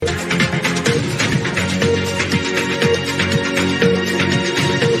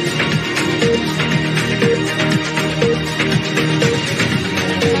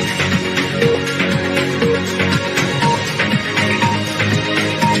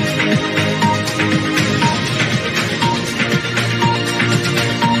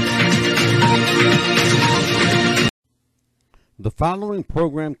following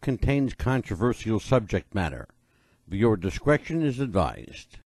program contains controversial subject matter. Viewer discretion is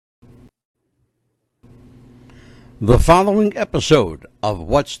advised. The following episode of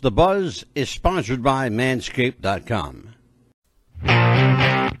What's the Buzz is sponsored by Manscaped.com.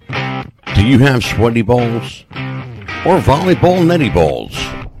 Do you have sweaty balls or volleyball netty balls?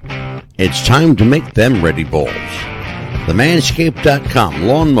 It's time to make them ready balls. The Manscaped.com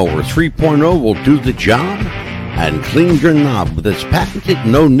Lawnmower 3.0 will do the job and clean your knob with its patented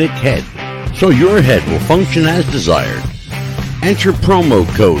no-nick head, so your head will function as desired. Enter promo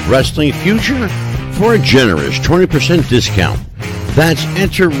code WrestlingFuture for a generous 20% discount. That's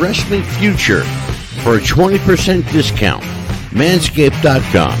enter WrestlingFuture for a 20% discount.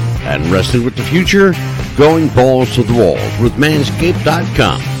 Manscaped.com and Wrestling with the Future, going balls to the walls with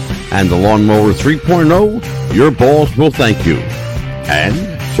Manscaped.com and the Lawnmower 3.0. Your balls will thank you, and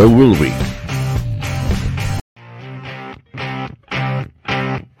so will we.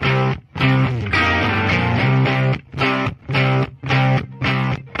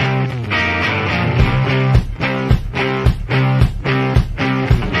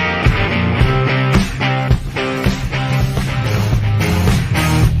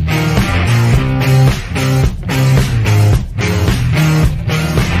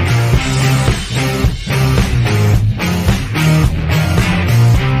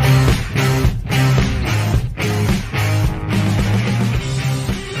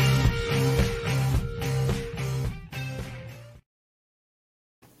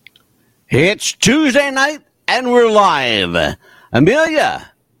 It's Tuesday night, and we're live.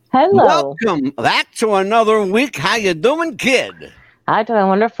 Amelia. Hello. Welcome back to another week. How you doing, kid? I'm doing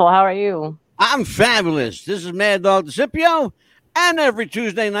wonderful. How are you? I'm fabulous. This is Mad Dog DeCipio, and every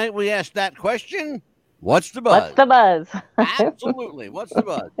Tuesday night we ask that question, what's the buzz? What's the buzz? Absolutely. What's the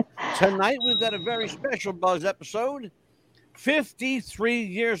buzz? Tonight we've got a very special buzz episode. 53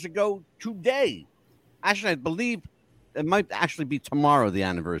 years ago today. Actually, I believe it might actually be tomorrow, the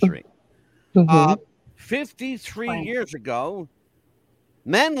anniversary. 53 years ago,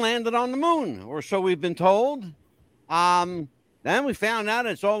 men landed on the moon, or so we've been told. Then we found out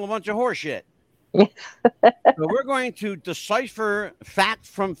it's all a bunch of horseshit. So we're going to decipher fact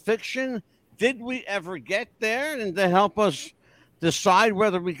from fiction. Did we ever get there? And to help us decide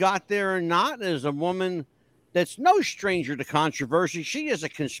whether we got there or not is a woman that's no stranger to controversy. She is a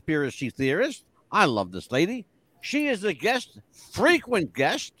conspiracy theorist. I love this lady. She is a guest, frequent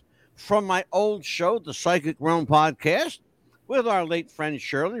guest, from my old show, the Psychic Realm Podcast, with our late friend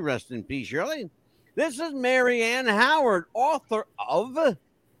Shirley. Rest in peace, Shirley. This is Mary Ann Howard, author of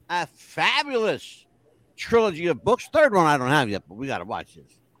a fabulous trilogy of books. Third one I don't have yet, but we got to watch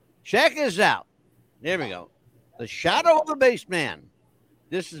this. Check this out. There we go. The Shadow of the Baseman.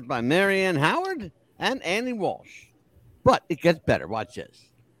 This is by Mary Ann Howard and Annie Walsh. But it gets better. Watch this.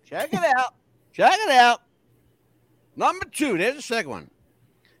 Check it out. Check it out. Number 2. There's the second one.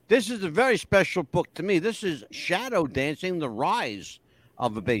 This is a very special book to me. This is Shadow Dancing, The Rise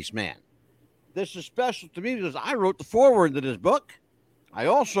of a Baseman. This is special to me because I wrote the foreword to this book. I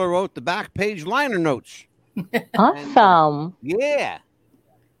also wrote the back page liner notes. Awesome. Yeah.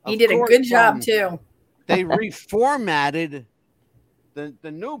 You did a good job, too. They reformatted the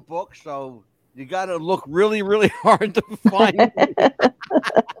new book, so you got to look really, really hard to find it.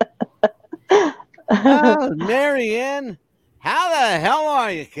 Mary Ann. How the hell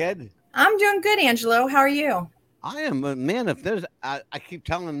are you, kid? I'm doing good, Angelo. How are you? I am, man. If there's, I keep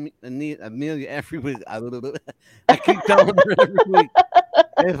telling Amelia every week. I keep telling her every week.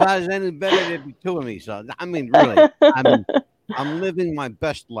 If I was any better, there'd be 2 of me. So I mean, really, I'm living my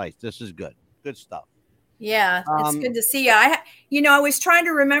best life. This is good. Good stuff. Yeah, it's good to see you. I was trying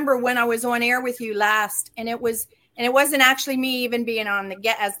to remember when I was on air with you last, and it wasn't actually me even being on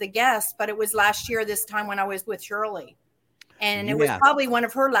as the guest, but it was last year this time when I was with Shirley. And it was probably one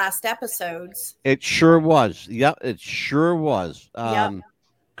of her last episodes. It sure was. Yep, it sure was.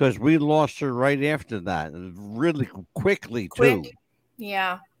 Because we lost her right after that. Really quickly, too.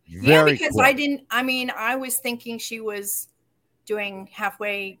 Yeah. Very because quick. I was thinking she was doing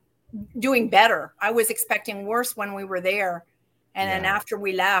better. I was expecting worse when we were there. And then after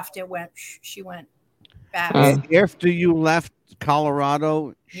we left, she went back. After you left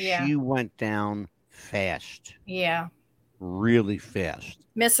Colorado, she went down fast. Yeah. Really fast.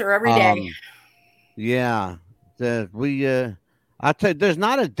 Miss her every day. Yeah. I tell you, there's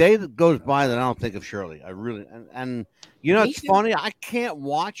not a day that goes by that I don't think of Shirley. I really, and you know, it's funny. I can't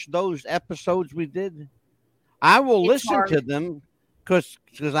watch those episodes we did. I will listen to them because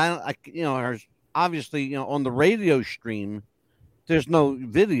I obviously, on the radio stream, there's no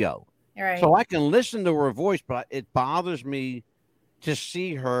video. Right. So I can listen to her voice, but it bothers me to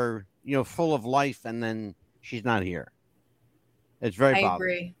see her, full of life, and then she's not here. It's very bothersome.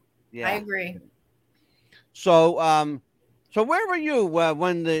 Agree. Yeah, I agree. So, so where were you when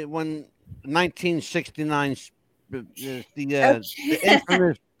 1969 the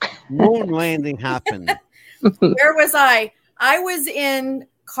infamous moon landing happened? Where was I? I was in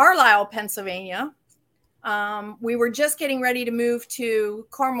Carlisle, Pennsylvania. We were just getting ready to move to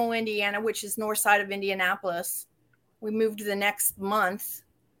Carmel, Indiana, which is north side of Indianapolis. We moved the next month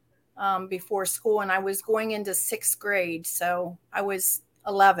before school, and I was going into 6th grade. So I was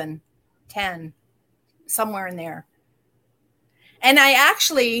 11, 10, somewhere in there. And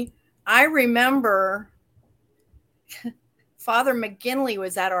I remember Father McGinley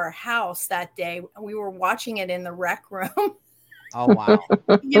was at our house that day. We were watching it in the rec room. Oh, wow.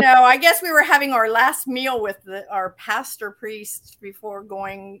 I guess we were having our last meal with our pastor priest before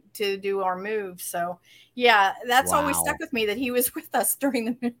going to do our move. So, yeah, that's always stuck with me, that he was with us during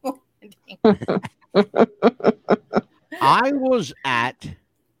the moon landing. I was at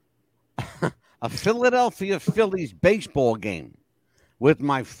a Philadelphia Phillies baseball game with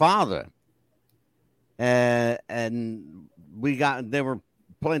my father. And they were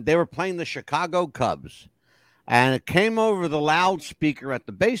playing the Chicago Cubs. And it came over the loudspeaker at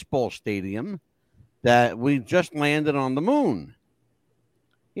the baseball stadium that we just landed on the moon.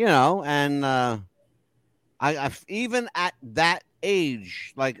 And I even at that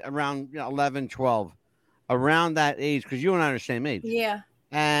age, like around 11, 12, around that age, because you and I are the same age. Yeah.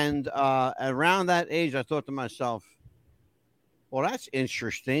 And around that age, I thought to myself, well, that's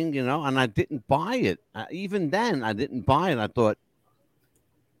interesting, and I didn't buy it. Even then, I didn't buy it. I thought,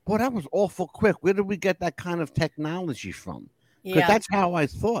 boy, that was awful quick. Where did we get that kind of technology from? Because that's how I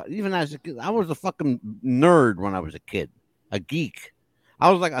thought. Even as a kid, I was a fucking nerd when I was a kid, a geek. I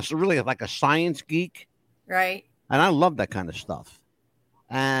was really like a science geek. Right. And I love that kind of stuff.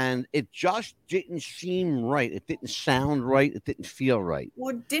 And it just didn't seem right. It didn't sound right. It didn't feel right.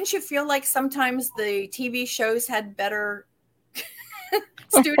 Well, didn't you feel like sometimes the TV shows had better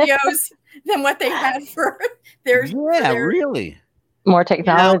studios than what they had for their... Yeah, really. More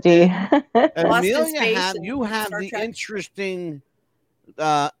technology. Amelia, you have the interesting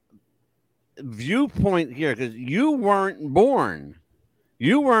viewpoint here, because you weren't born.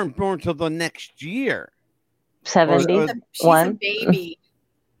 You weren't born till the next year. 71. She's a baby.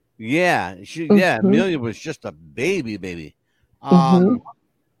 Yeah, Amelia was just a baby.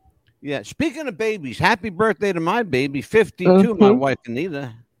 Yeah, speaking of babies, happy birthday to my baby, 52, my wife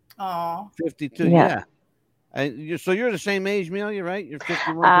Anita. Oh, 52, yeah. So you're the same age, Amelia, right? You're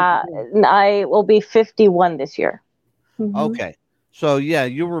 51. I will be 51 this year. Mm-hmm. Okay. So, yeah,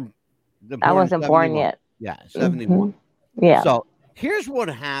 you were I wasn't born yet. Yeah, 71. Mm-hmm. Yeah. So here's what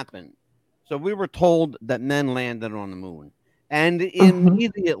happened. So we were told that men landed on the moon. And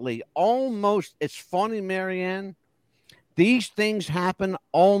immediately, almost, it's funny, Marianne, these things happen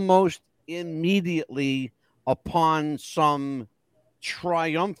almost immediately upon some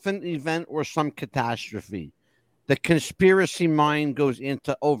triumphant event or some catastrophe. The conspiracy mind goes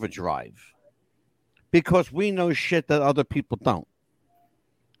into overdrive because we know shit that other people don't.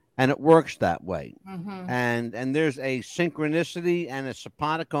 And it works that way. Mm-hmm. And there's a synchronicity and a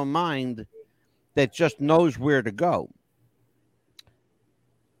simpatico mind that just knows where to go.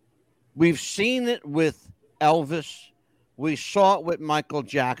 We've seen it with Elvis. We saw it with Michael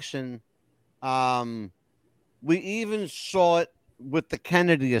Jackson. We even saw it with the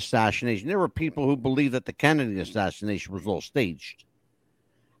Kennedy assassination. There were people who believed that the Kennedy assassination was all staged.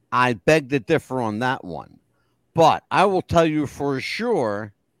 I beg to differ on that one. But I will tell you for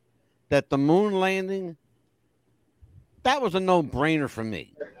sure that the moon landing, that was a no-brainer for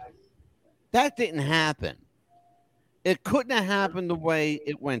me. That didn't happen. It couldn't have happened the way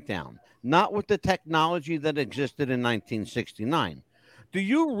it went down. Not with the technology that existed in 1969. Do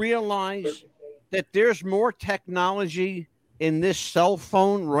you realize that there's more technology in this cell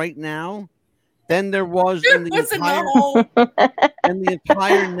phone right now than there was in the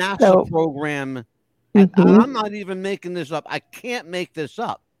entire NASA program? And I'm not even making this up. I can't make this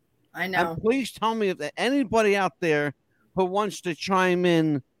up. I know. And please tell me if anybody out there who wants to chime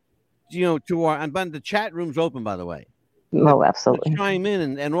in, to our, and the chat room's open, by the way. No, absolutely. Chime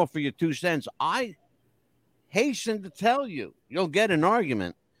in and offer your 2 cents. I hasten to tell you, you'll get an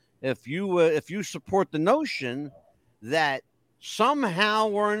argument if you support the notion that somehow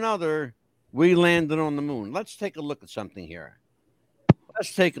or another we landed on the moon. Let's take a look at something here.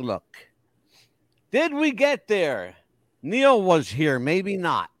 Let's take a look. Did we get there? Neil was here, maybe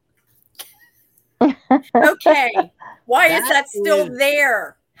not. Okay. Why is that still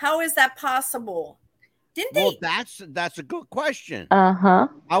there? How is that possible? Didn't Well, they? that's a good question. Uh-huh.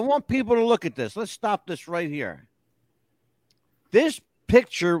 I want people to look at this. Let's stop this right here. This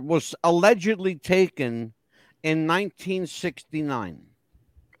picture was allegedly taken in 1969.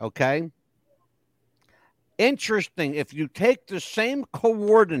 Okay. Interesting. If you take the same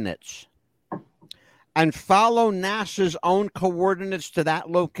coordinates and follow NASA's own coordinates to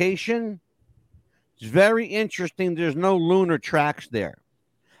that location, it's very interesting. There's no lunar tracks there.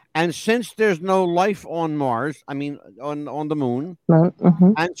 And since there's no life on Mars, I mean, on the moon,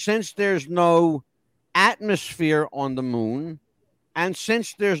 Mm-hmm. and since there's no atmosphere on the moon, and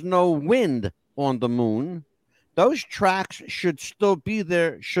since there's no wind on the moon, those tracks should still be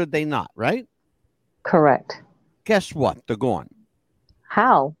there, should they not, right? Correct. Guess what? They're gone.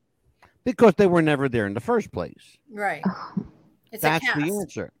 How? Because they were never there in the first place. Right. It's That's a cast. the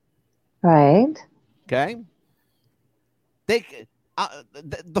answer. Right. Okay.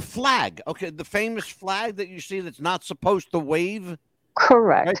 The flag, okay, the famous flag that you see that's not supposed to wave.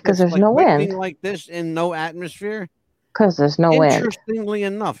 Correct, because right? there's no wind. Like this in no atmosphere. Because there's no wind. Interestingly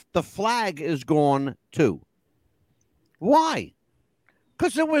enough, the flag is gone too. Why?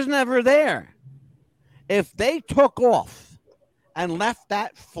 Because it was never there. If they took off and left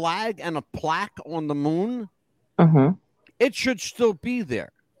that flag and a plaque on the moon, it should still be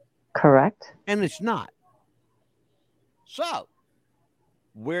there. Correct. And it's not. So,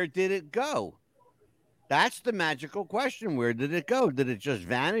 where did it go? That's the magical question. Where did it go? Did it just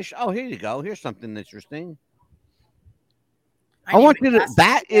vanish? Oh, here you go. Here's something interesting. I want you to,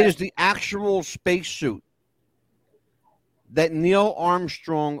 that is the actual spacesuit that Neil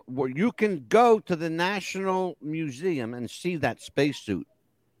Armstrong, where you can go to the National Museum and see that spacesuit.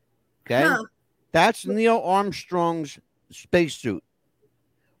 Okay? Huh. That's Neil Armstrong's spacesuit.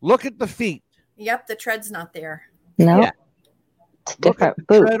 Look at the feet. Yep, the tread's not there. No. Yeah. It's different. Look at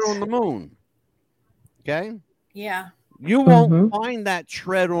the tread on the moon. Okay? Yeah. You won't find that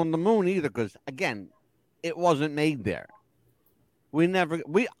tread on the moon either because, again, it wasn't made there.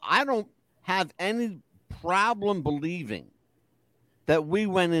 I don't have any problem believing that we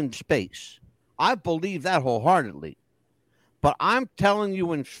went in space. I believe that wholeheartedly. But I'm telling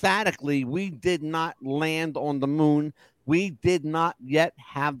you emphatically, we did not land on the moon. We did not yet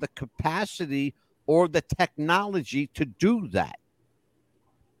have the capacity or the technology to do that.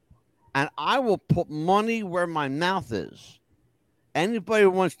 And I will put money where my mouth is. Anybody who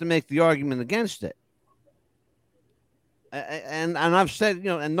wants to make the argument against it. And I've said,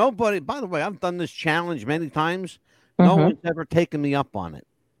 and nobody, by the way, I've done this challenge many times. No one's ever taken me up on it.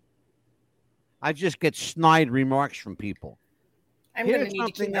 I just get snide remarks from people. I'm going to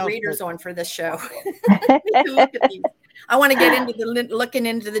need to keep the readers on for this show. Look at these. I want to get into looking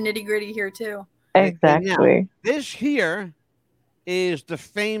into the nitty gritty here too. Exactly. Now, this here is the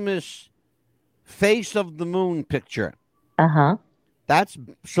famous face of the moon picture. That's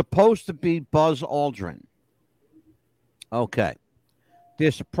supposed to be Buzz Aldrin. Okay.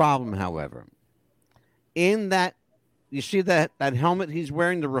 There's a problem, however. In that, you see that helmet he's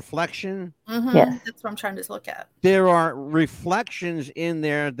wearing, the reflection? Yes. That's what I'm trying to look at. There are reflections in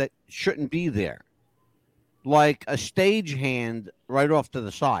there that shouldn't be there. Like a stage hand right off to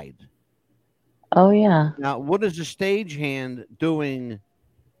the side. Oh, yeah. Now, what is a stage hand doing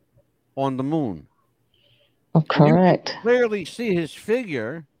on the moon? Oh, correct. You can clearly see his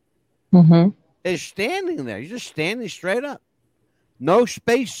figure is standing there. He's just standing straight up. No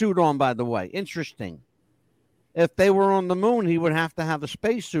spacesuit on, by the way. Interesting. If they were on the moon, he would have to have a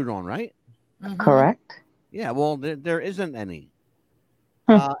spacesuit on, right? Correct. Yeah, well, there isn't any.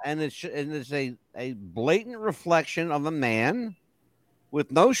 And it's a blatant reflection of a man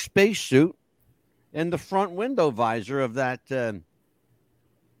with no spacesuit in the front window visor of that. Here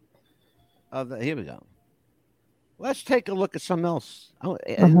we go. Let's take a look at something else. Oh,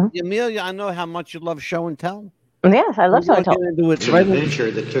 Amelia, I know how much you love show and tell. Yes, I love show and tell. It's an adventure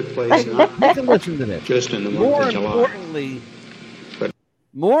that took place not listen to this. Just in the month of July.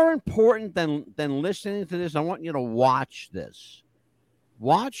 More important than listening to this, I want you to watch this.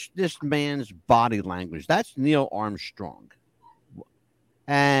 Watch this man's body language. That's Neil Armstrong.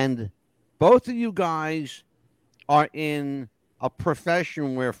 And both of you guys are in a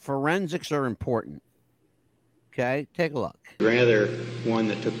profession where forensics are important. Okay, take a look. Rather, one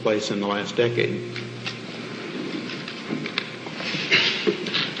that took place in the last decade.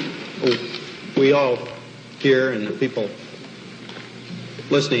 We all here and the people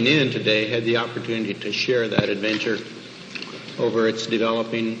listening in today had the opportunity to share that adventure over its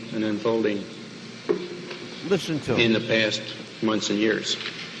developing and unfolding in the past months and years.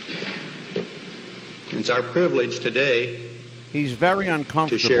 It's our privilege today he's very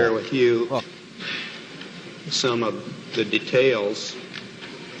uncomfortable to share with you some of the details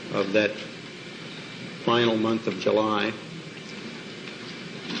of that final month of July.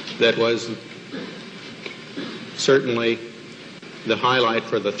 That was certainly the highlight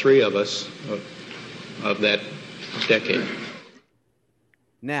for the three of us of that decade.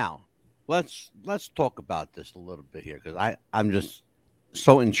 Now, let's talk about this a little bit here, because I'm just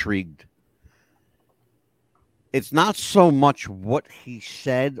so intrigued. It's not so much what he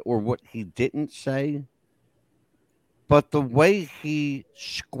said or what he didn't say, but the way he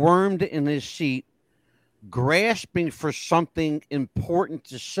squirmed in his seat, grasping for something important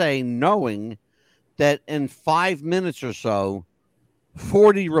to say, knowing that in 5 minutes or so,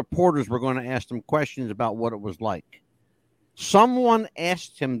 40 reporters were going to ask him questions about what it was like. Someone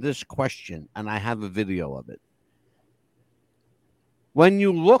asked him this question, and I have a video of it. When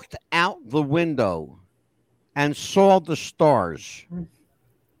you looked out the window and saw the stars,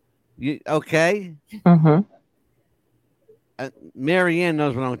 okay? Mm-hmm. Marianne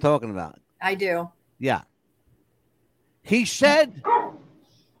knows what I'm talking about. I do. Yeah. He said,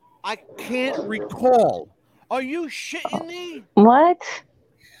 I can't recall. Are you shitting me? What?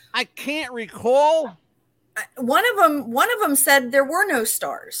 I can't recall? One of them said there were no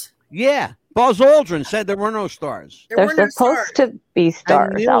stars. Yeah. Buzz Aldrin said there were no stars. There's supposed to be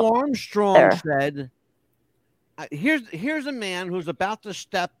stars. And Neil Armstrong there. said, here's a man who's about to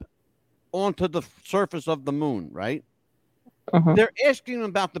step onto the surface of the moon, right? Mm-hmm. They're asking him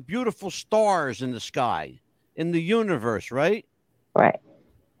about the beautiful stars in the sky, in the universe, right? Right.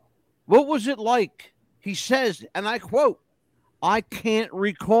 What was it like? He says, and I quote, I can't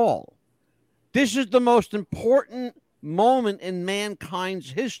recall. This is the most important moment in mankind's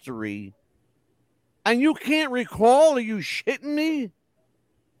history. And you can't recall? Are you shitting me?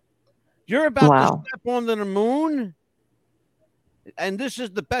 You're about to step onto the moon? And this is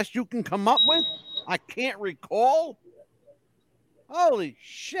the best you can come up with? I can't recall? Holy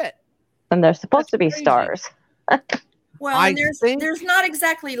shit. And there's supposed to be stars. Well, there's not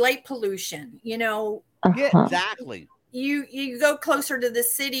exactly light pollution, you know. Yeah, exactly. You go closer to the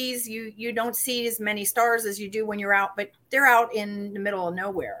cities, you don't see as many stars as you do when you're out, but they're out in the middle of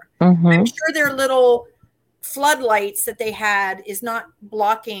nowhere. Mm-hmm. I'm sure their little floodlights that they had is not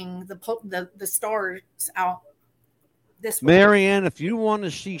blocking the stars out this way. Marianne, if you want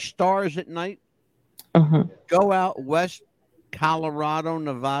to see stars at night, go out west Colorado,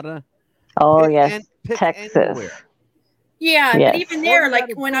 Nevada. Oh, yes. Texas. Anywhere. Yeah, yes. But even there,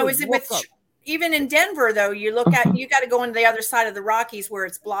 like when I was even in Denver, though, you look at, you got to go on the other side of the Rockies where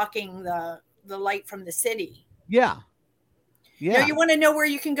it's blocking the light from the city. Yeah. Yeah. Now, you want to know where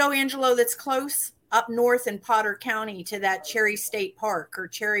you can go, Angelo, that's close? Up north in Potter County to that Cherry State Park or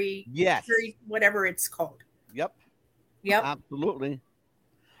Cherry, whatever it's called. Yep. Yep. Absolutely.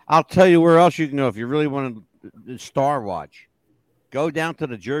 I'll tell you where else you can go if you really want to star watch. Go down to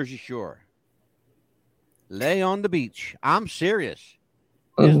the Jersey Shore. Lay on the beach. I'm serious.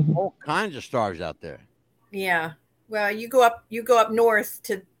 There's all kinds of stars out there. Yeah. Well, you go up north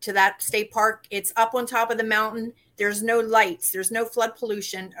to that state park. It's up on top of the mountain. There's no lights. There's no flood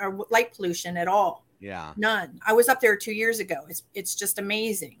pollution or light pollution at all. Yeah. None. I was up there 2 years ago. It's just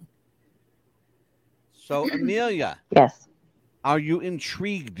amazing. So, Amelia. Yes. Are you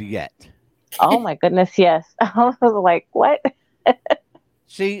intrigued yet? Oh my goodness, yes. I was like, what?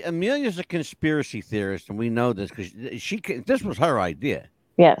 See, Amelia's a conspiracy theorist, and we know this because this was her idea.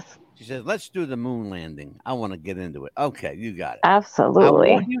 Yes. She says, let's do the moon landing. I want to get into it. Okay, you got it.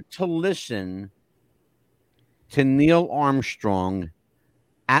 Absolutely. I want you to listen to Neil Armstrong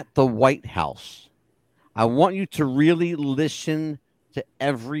at the White House. I want you to really listen to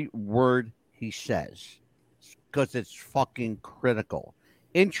every word he says because it's fucking critical.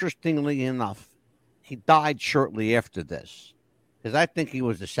 Interestingly enough, he died shortly after this because I think he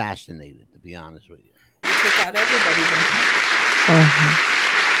was assassinated, to be honest with you. He took out everybody.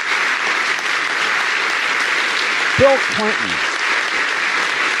 Bill Clinton.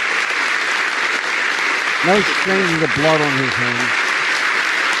 No stain of the blood on his hands.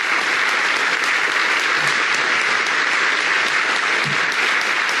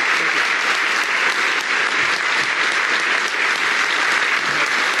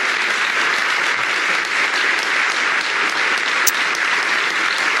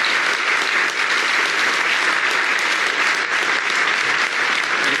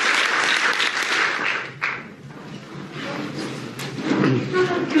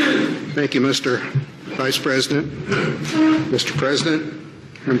 Thank you, Mr. Vice President, Mr. President,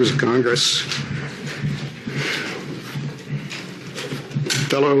 members of Congress,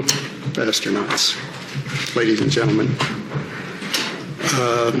 fellow astronauts, ladies and gentlemen.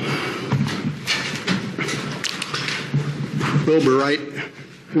 Wilbur Wright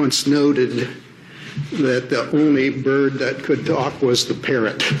once noted that the only bird that could talk was the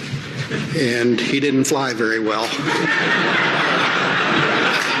parrot, and he didn't fly very well.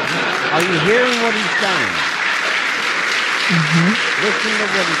 Are you hearing what he's saying? Listen to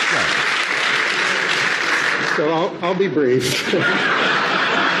what he's saying. So I'll be brief.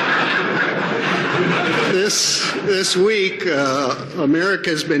 This week, America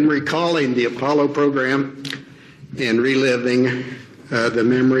has been recalling the Apollo program and reliving the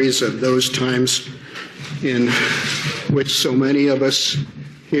memories of those times in which so many of us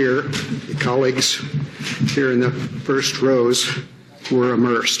here, colleagues here in the first rows, were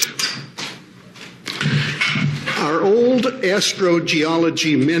immersed. Our old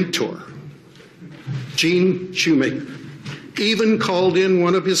astrogeology mentor, Gene Shoemaker, even called in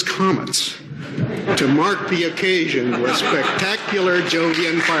one of his comets to mark the occasion with spectacular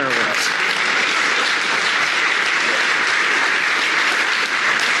Jovian fireworks.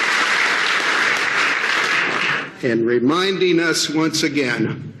 And reminding us once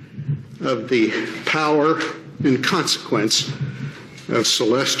again of the power and consequence of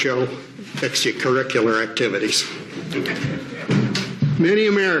celestial extracurricular activities. Many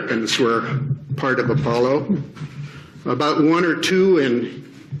Americans were part of Apollo, about 1 or 2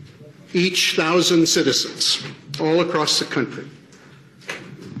 in each 1,000 citizens, all across the country.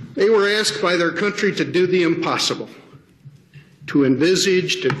 They were asked by their country to do the impossible, to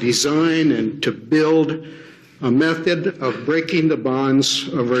envisage, to design, and to build a method of breaking the bonds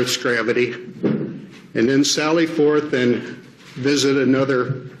of Earth's gravity, and then sally forth and visit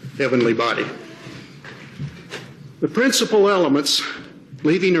another heavenly body. The principal elements,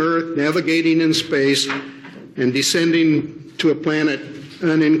 leaving Earth, navigating in space, and descending to a planet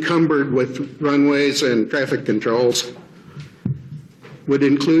unencumbered with runways and traffic controls, would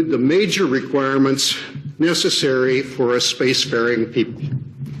include the major requirements necessary for a spacefaring people.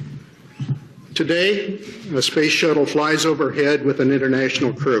 Today, a space shuttle flies overhead with an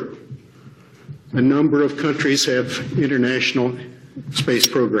international crew. A number of countries have international space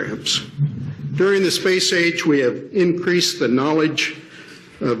programs. During the space age, we have increased the knowledge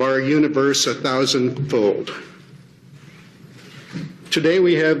of our universe 1,000-fold. Today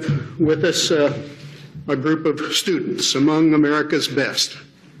we have with us a group of students among America's best.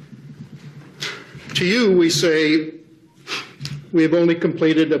 To you, we say, we have only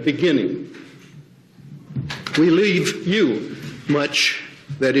completed a beginning. We leave you much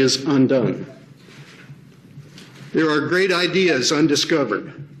that is undone. There are great ideas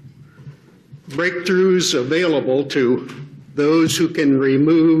undiscovered, breakthroughs available to those who can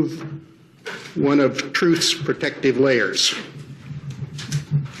remove one of truth's protective layers.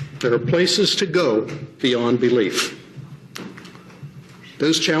 There are places to go beyond belief.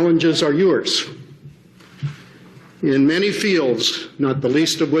 Those challenges are yours. In many fields, not the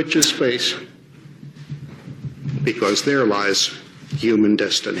least of which is space, because there lies human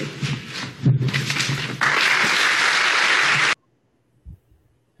destiny.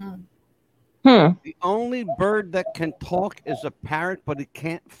 The only bird that can talk is a parrot, but it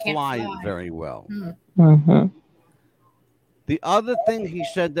can't fly very well. The other thing he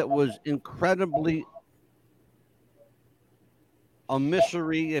said that was incredibly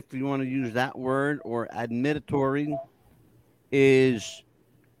emissory, if you want to use that word, or admitory, is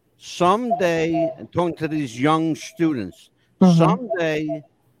someday, and talking to these young students, someday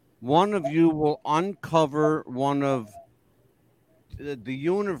one of you will uncover one of the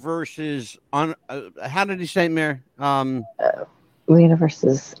universe's how did he say, Mayor? The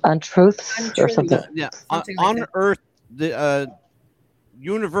universe's untruths or something. Yeah, something like unearth the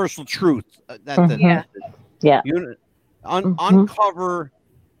universal truth. Uncover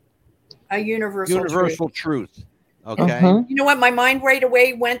a universal truth. Okay. You know what my mind right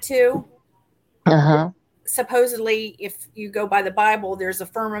away went to? Supposedly, if you go by the Bible, there's a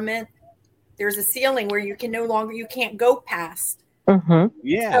firmament, there's a ceiling where you can't go past.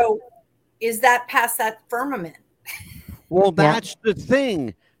 Yeah. So is that past that firmament? Well, that's the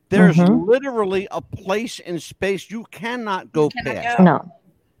thing. There's literally a place in space you cannot go past. No.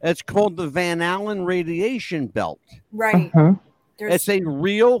 It's called the Van Allen radiation belt. Right. It's a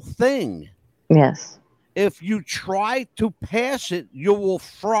real thing. Yes. If you try to pass it, you will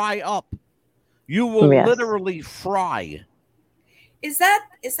fry up. You will literally fry. Is that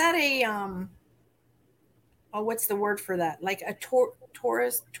a what's the word for that? Like a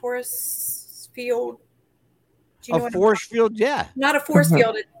torus field? Do you know a force field? Yeah. Not a force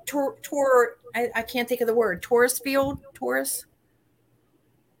field. I can't think of the word. Torus field? Torus?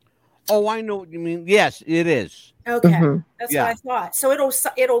 Oh, I know what you mean. Yes, it is. Okay, that's Yeah. what I thought. So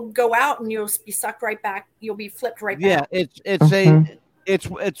it'll go out and you'll be sucked right back. You'll be flipped right Yeah, back. it's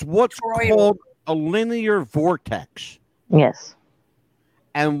what's Toroidal. called a linear vortex. Yes.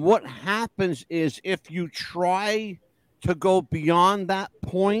 And what happens is if you try to go beyond that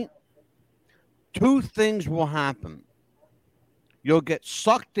point, two things will happen. You'll get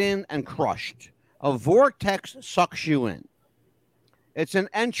sucked in and crushed. A vortex sucks you in. It's an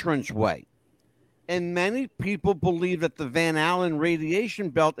entrance way. And many people believe that the Van Allen radiation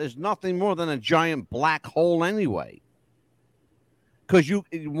belt is nothing more than a giant black hole anyway. Because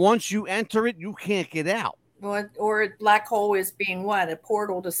once you enter it, you can't get out. Or a black hole is being what? A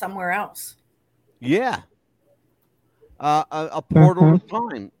portal to somewhere else. Yeah. A portal of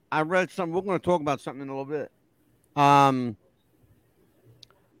time. I read something. We're going to talk about something in a little bit.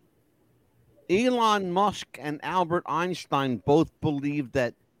 Elon Musk and Albert Einstein both believe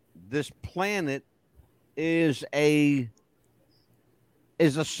that this planet is a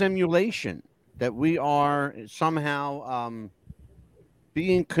simulation, that we are somehow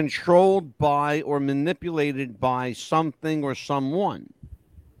being controlled by or manipulated by something or someone.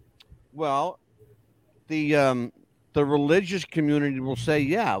 Well, the religious community will say,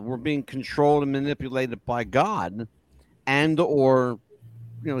 yeah, we're being controlled and manipulated by God and or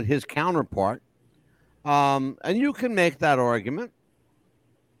his counterpart. And you can make that argument.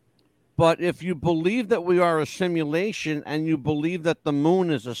 But if you believe that we are a simulation and you believe that the moon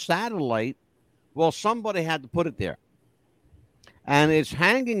is a satellite, well, somebody had to put it there. And it's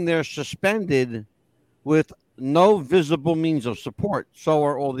hanging there suspended with no visible means of support. So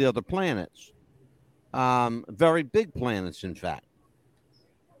are all the other planets. Very big planets, in fact.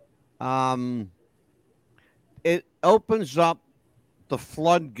 It opens up the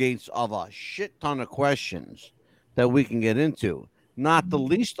floodgates of a shit ton of questions that we can get into. Not the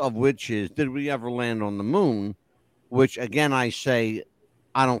least of which is, did we ever land on the moon? Which, again, I say,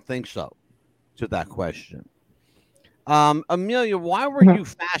 I don't think so, to that question. Amelia, why were you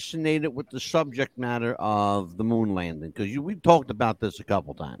fascinated with the subject matter of the moon landing? Because we've talked about this a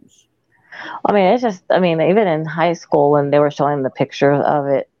couple times. I mean, it's just, even in high school when they were showing the pictures of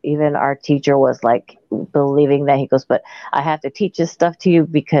it, even our teacher was like believing that. He goes, but I have to teach this stuff to you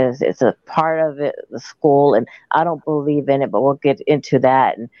because it's a part of it, the school, and I don't believe in it, but we'll get into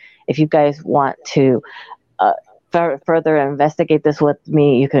that. And if you guys want to further investigate this with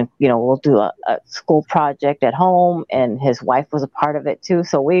me, you can, we'll do a school project at home, and his wife was a part of it too.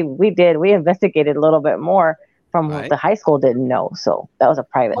 So we investigated a little bit more from what the high school didn't know. So that was a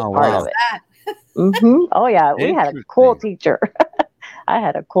private part of it. Oh yeah, we had a cool teacher. I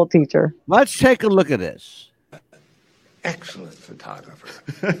had a cool teacher. Let's take a look at this. Excellent photographer.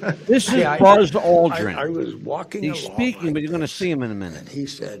 This is Buzz Aldrin. I was walking along. He's speaking, but you're going to see him in a minute. And he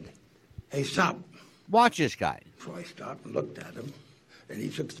said, "Hey, stop." Watch this guy. So I stopped and looked at him, and he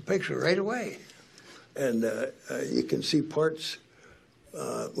took the picture right away. And you can see parts.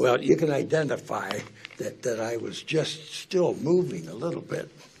 You can identify that I was just still moving a little bit.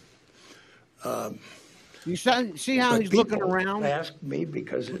 You see how he's looking around? Asked me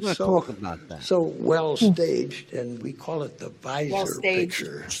because it's so well staged, and we call it the visor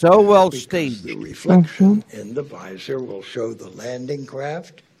picture. So well staged. The reflection in the visor will show the landing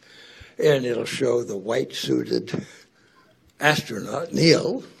craft, and it'll show the white-suited astronaut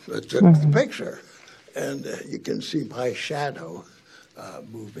Neil that took the picture, and you can see my shadow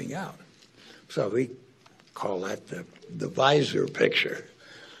moving out. So we call that the visor picture.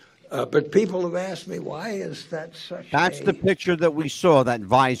 But people have asked me, why is that such That's the picture that we saw, that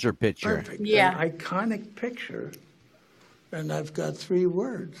visor picture. Perfect. Yeah. An iconic picture. And I've got 3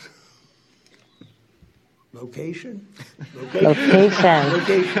 words. Location.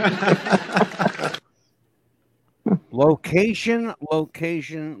 Location.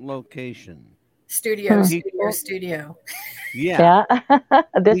 Location. Studio. Yeah.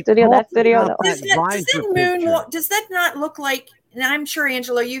 This studio, that studio. Does that not look like, and I'm sure,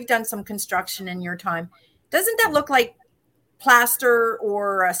 Angela, you've done some construction in your time. Doesn't that look like plaster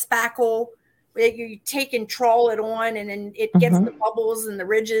or a spackle? You take and trawl it on, and then it gets the bubbles and the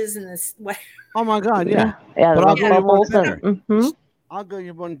ridges and this. Oh my God! Yeah, but I'll go you one better. I'll go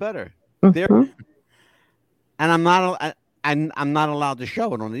you one better. There, and I'm not allowed to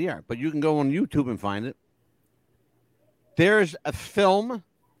show it on the air, but you can go on YouTube and find it. There's a film.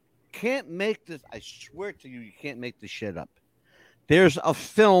 Can't make this. I swear to you, you can't make this shit up. There's a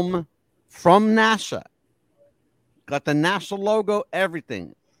film from NASA. Got the NASA logo,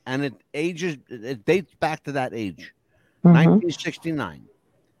 everything. And it dates back to that age. 1969.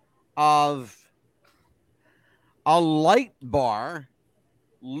 Of a light bar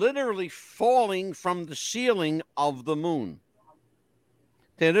literally falling from the ceiling of the moon.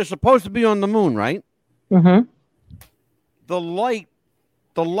 They're supposed to be on the moon, right? Mm-hmm.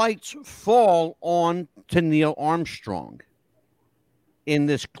 The lights fall on to Neil Armstrong in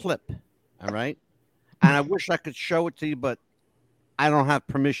this clip. All right. And I wish I could show it to you, but I don't have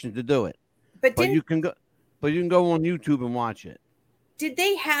permission to do it. But you can go on YouTube and watch it. Did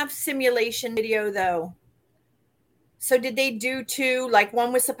they have simulation video though? So did they do two? Like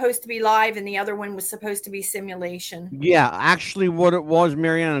one was supposed to be live and the other one was supposed to be simulation? Yeah, actually, what it was,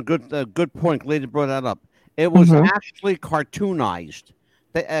 Marianne, a good point. Glad you brought that up. It was actually cartoonized.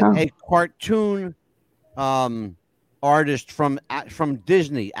 A cartoon artist from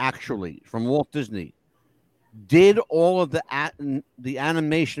Disney, actually from Walt Disney, did all of the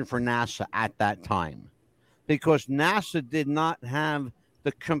animation for NASA at that time, because NASA did not have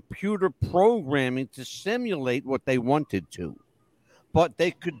the computer programming to simulate what they wanted to, but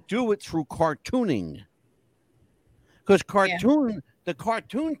they could do it through cartooning. Because the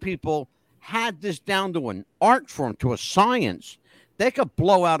cartoon people had this down to an art form, to a science. They could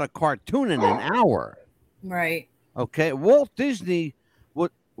blow out a cartoon in an hour. Right. Okay. Walt Disney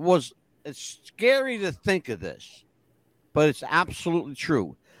was it's scary to think of this, but it's absolutely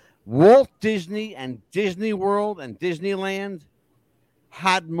true. Walt Disney and Disney World and Disneyland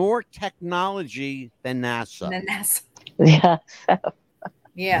had more technology than NASA. Yeah.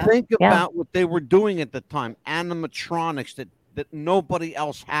 Yeah. Think about what they were doing at the time. Animatronics that nobody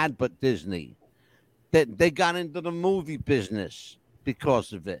else had but Disney. That they got into the movie business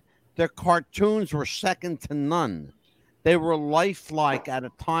because of it. Their cartoons were second to none. They were lifelike at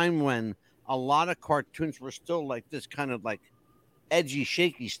a time when a lot of cartoons were still like this kind of like edgy,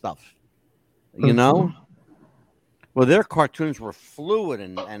 shaky stuff. You know? Well, their cartoons were fluid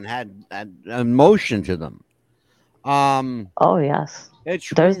and had emotion to them. Oh, yes.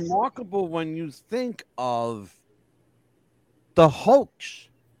 It's remarkable when you think of the hoax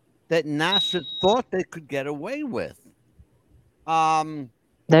that NASA thought they could get away with.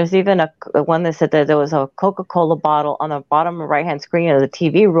 There's even a one that said that there was a Coca-Cola bottle on the bottom right-hand screen of the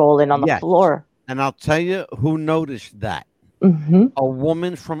TV rolling on the floor. And I'll tell you who noticed that. A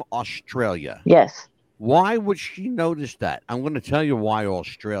woman from Australia. Yes. Why would she notice that? I'm going to tell you why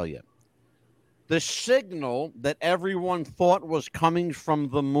Australia. The signal that everyone thought was coming from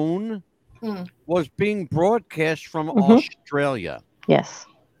the moon was being broadcast from Australia. Yes.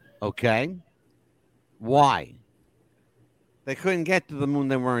 Okay. Why? They couldn't get to the moon.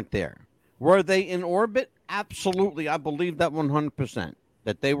 They weren't there. Were they in orbit? Absolutely. I believe that 100%,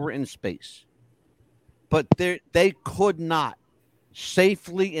 that they were in space. But they could not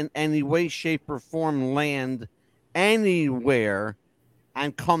safely in any way, shape, or form land anywhere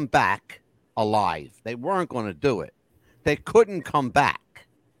and come back alive. They weren't going to do it. They couldn't come back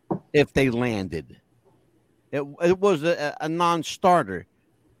if they landed. It was a non-starter.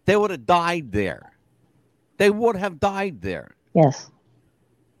 They would have died there. They would have died there. Yes.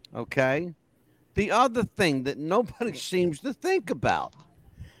 Okay? The other thing that nobody seems to think about,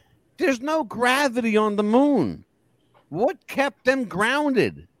 there's no gravity on the moon. What kept them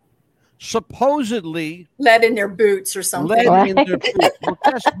grounded? Supposedly lead in their boots or something. Lead in their boots. Well,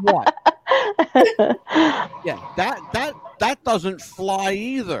 guess what? Yeah, that doesn't fly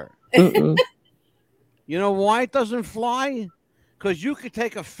either. You know why it doesn't fly? Because you could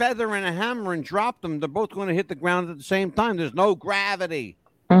take a feather and a hammer and drop them. They're both going to hit the ground at the same time. There's no gravity.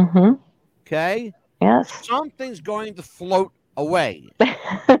 Okay? Yes. Something's going to float away.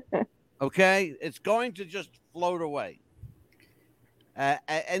 Okay? It's going to just float away.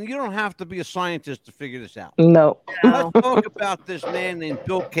 And you don't have to be a scientist to figure this out. No. Let's talk about this man named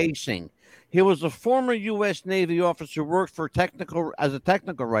Bill Casing. He was a former U.S. Navy officer who worked as a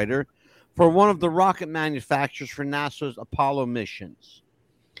technical writer for one of the rocket manufacturers for NASA's Apollo missions.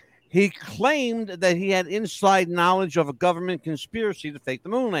 He claimed that he had inside knowledge of a government conspiracy to fake the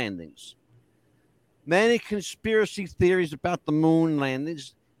moon landings. Many conspiracy theories about the moon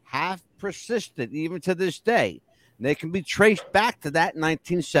landings have persisted even to this day. They can be traced back to that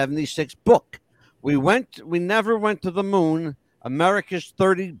 1976 book. We never went to the moon, America's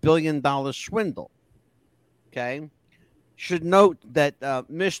 $30 billion swindle. Okay? Should note that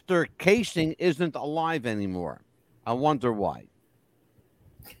Mr. Casing isn't alive anymore. I wonder why.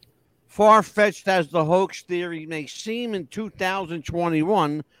 Far-fetched as the hoax theory may seem, in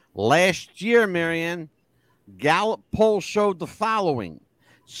 2021, last year, Marianne, Gallup poll showed the following.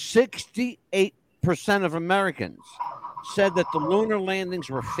 68% of Americans said that the lunar landings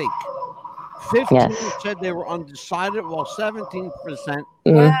were fake. 15% said they were undecided, while 17%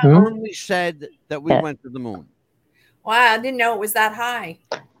 only said that we went to the moon. Wow, I didn't know it was that high.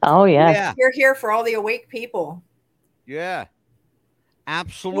 Oh, yes. Yeah. You're here for all the awake people. Yeah.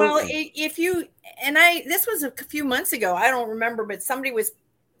 Absolutely. Well, if you and this was a few months ago. I don't remember, but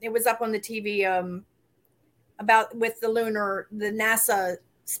it was up on the TV about with the NASA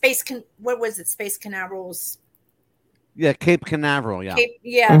what was it? Space Canaverals. Yeah, Cape Canaveral. Yeah.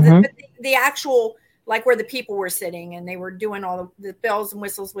 The actual, like where the people were sitting and they were doing all the bells and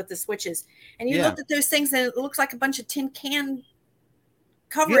whistles with the switches. And you looked at those things and it looks like a bunch of tin can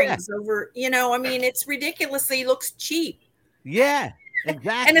coverings over, I mean, it's ridiculously looks cheap. Yeah,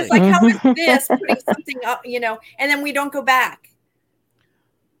 exactly. And it's like, how is this putting something up, and then we don't go back.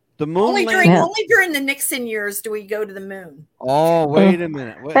 The moon only during the Nixon years do we go to the moon. Oh, wait a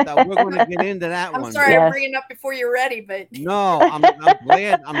minute. We're going to get into that one. I'm sorry, I'm bringing it up before you're ready, but no, I'm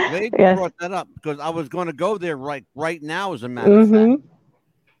glad you brought that up because I was going to go there right now. As a matter of fact,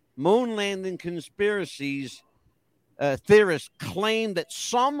 moon landing conspiracies theorists claim that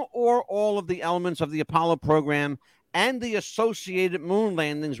some or all of the elements of the Apollo program and the associated moon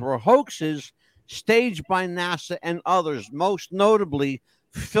landings were hoaxes staged by NASA and others, most notably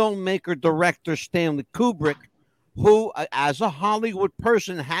filmmaker director Stanley Kubrick, who as a Hollywood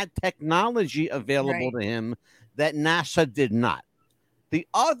person had technology available to him that NASA did not. The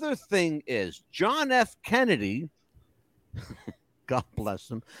other thing is John F. Kennedy, God bless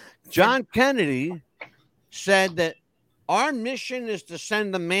him, John Kennedy said that our mission is to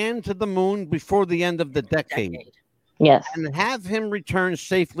send a man to the moon before the end of the decade. Yes. And have him return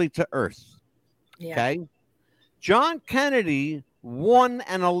safely to Earth. Yeah. Okay. John Kennedy won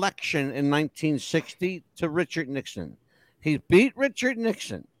an election in 1960 to Richard Nixon. He beat Richard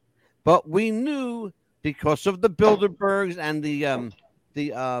Nixon, but we knew because of the Bilderbergs and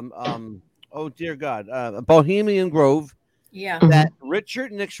oh dear God, Bohemian Grove, that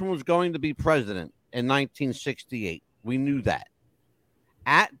Richard Nixon was going to be president in 1968. We knew that.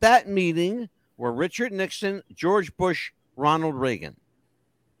 At that meeting were Richard Nixon, George Bush, Ronald Reagan.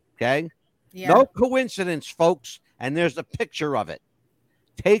 Okay? Yeah. No coincidence, folks. And there's a picture of it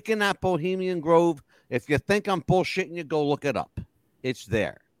taken at Bohemian Grove. If you think I'm bullshitting you, go look it up. It's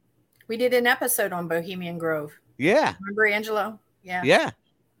there. We did an episode on Bohemian Grove. Yeah. Remember, Angelo? Yeah. Yeah.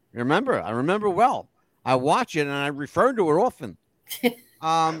 I remember well. I watch it and I refer to it often.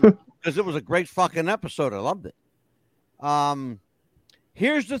 Because it was a great fucking episode. I loved it.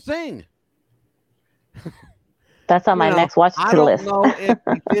 Here's the thing. That's on my next watch list. I don't know if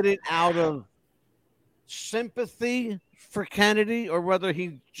he did it out of sympathy for Kennedy or whether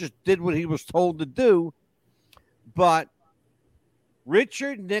he just did what he was told to do. But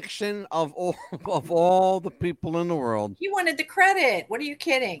Richard Nixon, of all the people in the world, he wanted the credit. What are you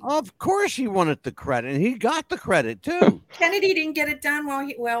kidding? Of course he wanted the credit, and he got the credit too. Kennedy didn't get it done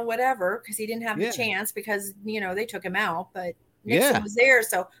whatever, because he didn't have the chance because they took him out, but Nixon was there,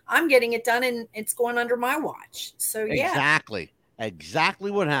 so I'm getting it done, and it's going under my watch. So exactly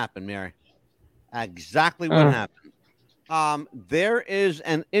what happened, Mary. Exactly what happened. There is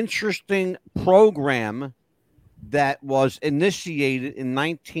an interesting program that was initiated in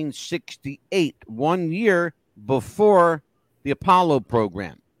 1968, 1 year before the Apollo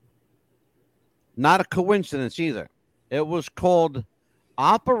program. Not a coincidence either. It was called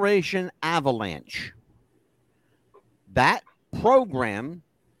Operation Avalanche. That program,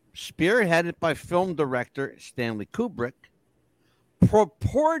 spearheaded by film director Stanley Kubrick,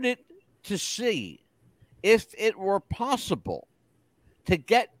 purported to see if it were possible to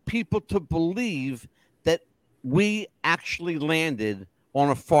get people to believe that we actually landed on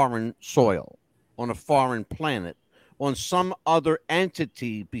a foreign soil, on a foreign planet, on some other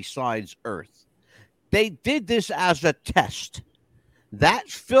entity besides Earth. They did this as a test. That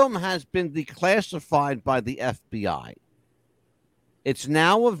film has been declassified by the FBI. It's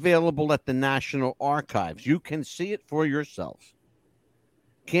now available at the National Archives. You can see it for yourself.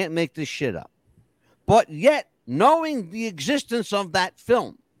 Can't make this shit up. But yet, knowing the existence of that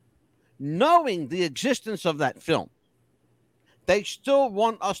film, they still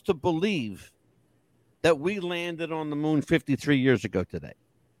want us to believe that we landed on the moon 53 years ago today.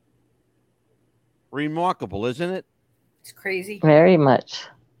 Remarkable, isn't it? It's crazy. Very much.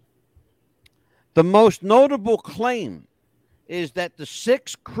 The most notable claim is that the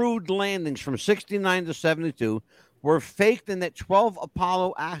 6 crewed landings from 69 to 72 were faked and that 12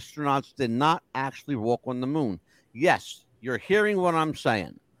 Apollo astronauts did not actually walk on the moon. Yes, you're hearing what I'm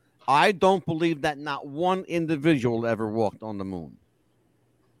saying. I don't believe that not one individual ever walked on the moon.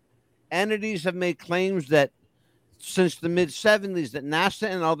 Entities have made claims that since the mid-70s that NASA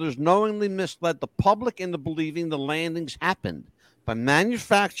and others knowingly misled the public into believing the landings happened by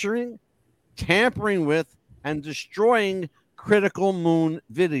manufacturing, tampering with, and destroying critical moon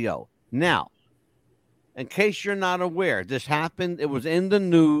video. Now, in case you're not aware, this happened. It was in the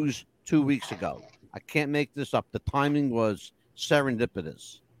news 2 weeks ago. I can't make this up. The timing was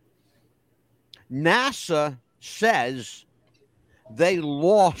serendipitous. NASA says they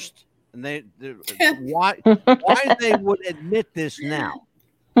lost, and why they would admit this now.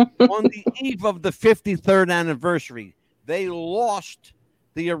 On the eve of the 53rd anniversary, they lost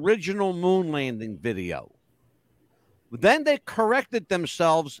the original moon landing video. Then they corrected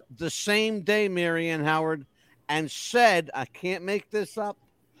themselves the same day, Marianne Howard, and said, I can't make this up,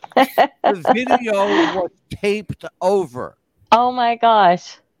 the video was taped over. Oh my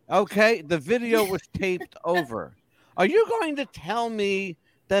gosh. Okay, the video was taped over. Are you going to tell me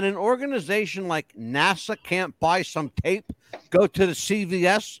that an organization like NASA can't buy some tape, go to the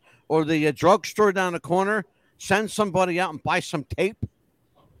CVS or the drugstore down the corner, send somebody out and buy some tape?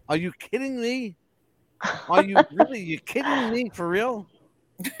 Are you kidding me? Are you really? You kidding me for real?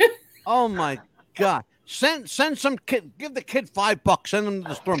 Oh my God! Send some kid. Give the kid $5. Send him to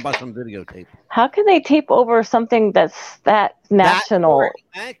the store and buy some videotape. How can they tape over something that's that national?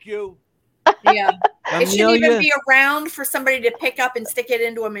 Thank you. Yeah, it shouldn't even be around for somebody to pick up and stick it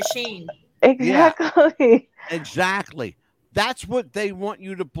into a machine. Exactly. Yeah, exactly. That's what they want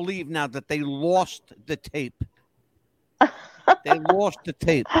you to believe now, that they lost the tape. They lost the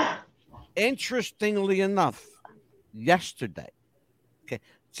tape. Interestingly enough, yesterday, okay,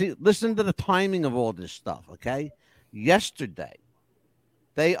 see, listen to the timing of all this stuff, okay? Yesterday,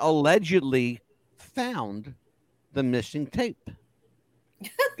 they allegedly found the missing tape.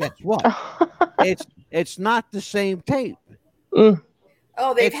 Guess what? It's not the same tape.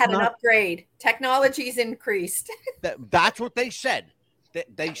 Oh, they've had an upgrade. Technology's increased. That's what they said.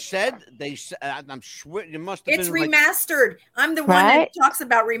 They said. I'm sure you must have. It's been remastered. I'm the one that talks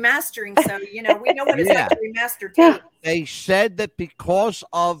about remastering, so we know what it's like to remaster tape. They said that because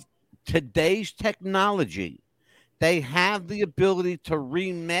of today's technology, they have the ability to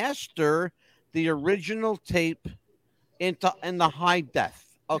remaster the original tape in the high def.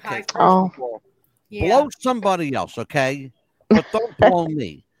 Okay. Blow somebody else, okay, but don't blow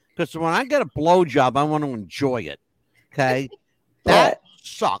me, because when I get a blow job, I want to enjoy it. Okay. That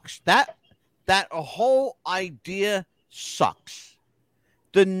sucks. That whole idea sucks.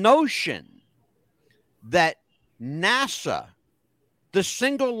 The notion that NASA, the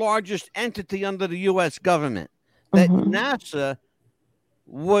single largest entity under the U.S. government, that NASA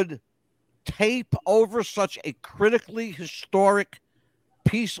would tape over such a critically historic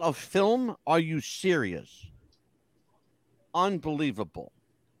piece of film. Are you serious? Unbelievable.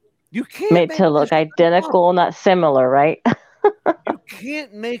 You can't made to look identical, not similar, right? You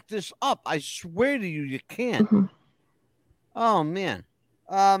can't make this up. I swear to you, you can't. Oh man.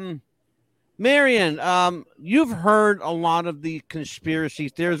 Marianne, you've heard a lot of the conspiracy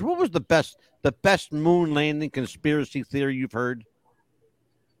theories. What was the best moon landing conspiracy theory you've heard?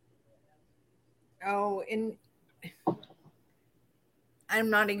 Oh, I'm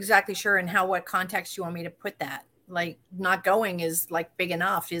not exactly sure in what context you want me to put that. Like, not going is like big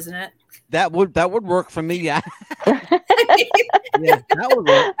enough, isn't it? That would work for me. Yeah. Yeah, that would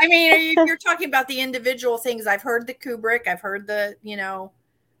work. I mean, you're talking about the individual things. I've heard the Kubrick. I've heard the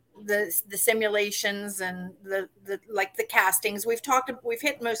simulations and the castings. We've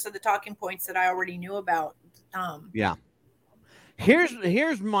hit most of the talking points that I already knew about. Yeah. Here's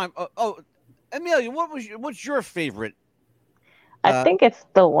my Amelia, what's your favorite? I think it's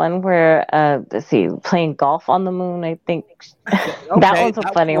the one where let's see, playing golf on the moon. I think that one's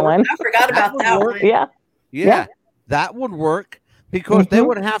a funny one. I forgot about that one. Yeah, that would work, because they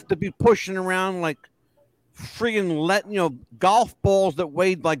would have to be pushing around like friggin' golf balls that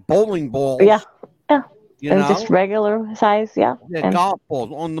weighed like bowling balls. Yeah. Just regular size. Yeah, golf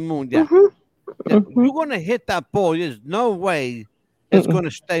balls on the moon. Yeah. You're going to hit that ball. There's no way it's going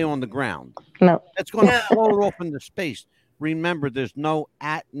to stay on the ground. No, it's going to float off into space. Remember, there's no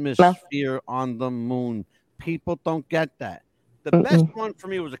atmosphere on the moon. People don't get that. The best one for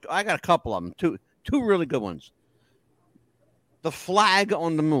me was I got a couple of them. Two really good ones. The flag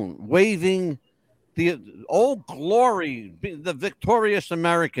on the moon, waving the old glory, the victorious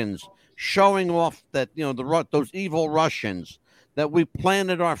Americans, showing off that those evil Russians, that we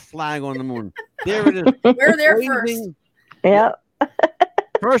planted our flag on the moon. There it is. We're there first. Yeah.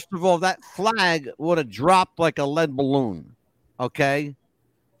 First of all, that flag would have dropped like a lead balloon. Okay?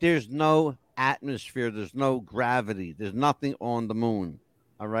 There's no atmosphere. There's no gravity. There's nothing on the moon.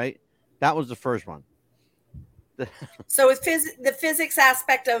 All right? That was the first one. So the physics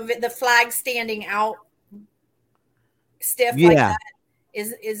aspect of it, the flag standing out stiff like that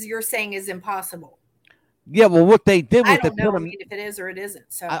is you're saying is impossible. Yeah, well, what they did was I don't know. I mean, if it is or it isn't.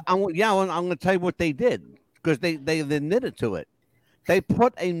 So I'm going to tell you what they did, because they admitted to it. They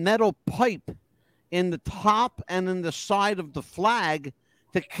put a metal pipe in the top and in the side of the flag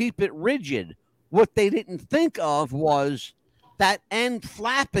to keep it rigid. What they didn't think of was that end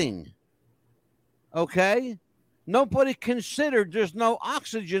flapping. Okay? Nobody considered there's no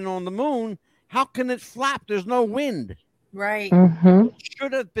oxygen on the moon. How can it flap? There's no wind. Right. Mm-hmm. It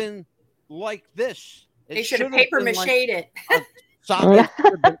should have been like this. They should have paper mached it. It should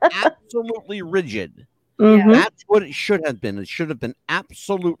have been absolutely rigid. Mm-hmm. That's what it should have been. It should have been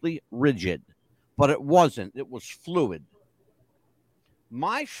absolutely rigid, but it wasn't. It was fluid.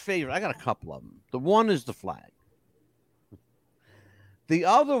 My favorite, I got a couple of them. The one is the flag. The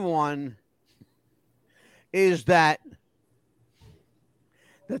other one is that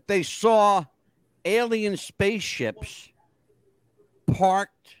they saw alien spaceships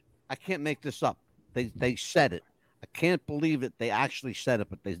parked. I can't make this up. They said it. I can't believe it. They actually said it,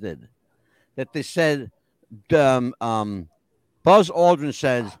 but they did. That they said, Buzz Aldrin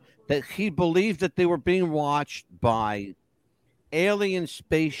says that he believed that they were being watched by alien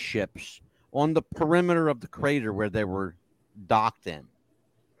spaceships on the perimeter of the crater where they were docked in.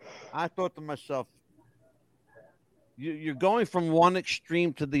 I thought to myself, you're going from one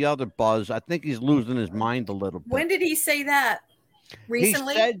extreme to the other, Buzz. I think he's losing his mind a little bit. When did he say that?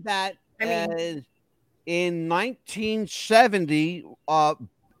 Recently? He said that in 1970,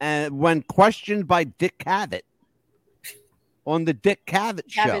 when questioned by Dick Cavett on the Dick Cavett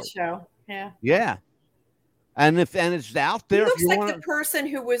show. Yeah. Yeah. And it's out there. He looks like the person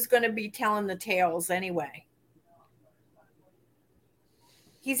who was going to be telling the tales anyway.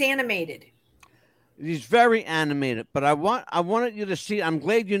 He's animated. He's very animated, but I wanted you to see. I'm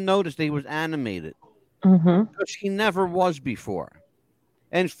glad you noticed that he was animated, because he never was before.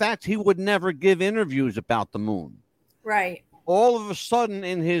 In fact, he would never give interviews about the moon. Right. All of a sudden,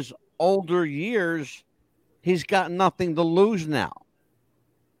 in his older years, he's got nothing to lose now.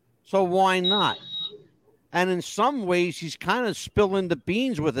 So why not? And in some ways, he's kind of spilling the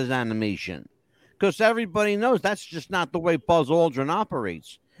beans with his animation, because everybody knows that's just not the way Buzz Aldrin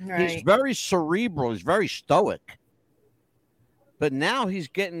operates. Right. He's very cerebral. He's very stoic. But now he's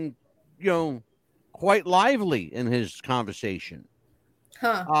getting, quite lively in his conversation.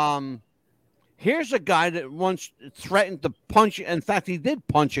 Huh. Here's a guy that once threatened to punch. In fact, he did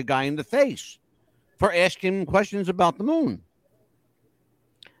punch a guy in the face for asking him questions about the moon.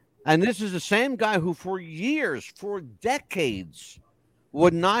 And this is the same guy who for years, for decades,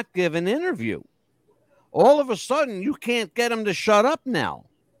 would not give an interview. All of a sudden, you can't get him to shut up now.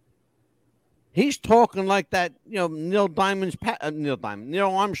 He's talking like that, Neil Armstrong's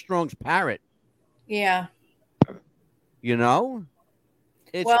parrot. Yeah.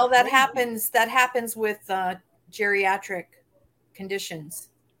 It's well, that crazy. happens with geriatric conditions.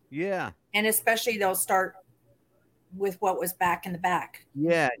 Yeah. And especially they'll start with what was back in the back.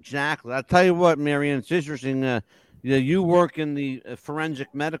 Yeah, exactly. I'll tell you what, Marianne, it's interesting. You work in the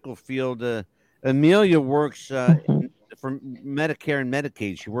forensic medical field. Amelia works for Medicare and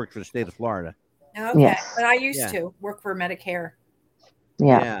Medicaid. She works for the state of Florida. Okay. Yes. But I used to work for Medicare.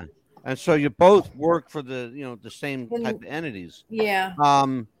 Yeah. And so you both work for the same type of entities. Yeah.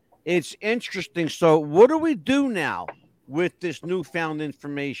 It's interesting. So what do we do now with this newfound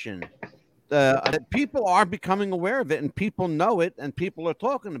information? People are becoming aware of it, and people know it, and people are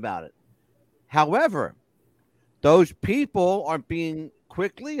talking about it. However, those people are being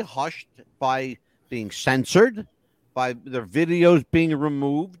quickly hushed by being censored, by their videos being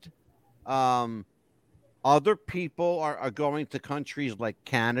removed. Other people are going to countries like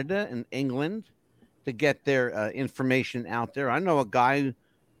Canada and England to get their information out there. I know a guy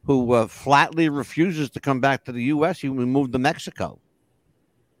who flatly refuses to come back to the U.S. He moved to Mexico.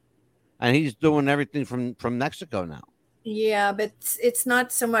 And he's doing everything from Mexico now. Yeah, but it's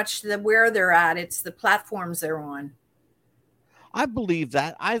not so much where they're at. It's the platforms they're on. I believe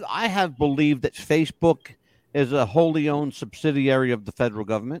that. I have believed that Facebook is a wholly owned subsidiary of the federal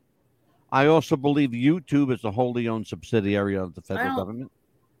government. I also believe YouTube is a wholly owned subsidiary of the federal government.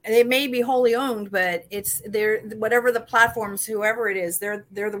 They may be wholly owned, but they're whatever the platforms, whoever it is, they're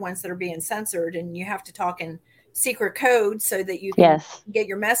the ones that are being censored, and you have to talk in secret code so that you can get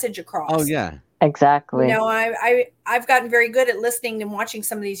your message across. Oh yeah, exactly. I've gotten very good at listening and watching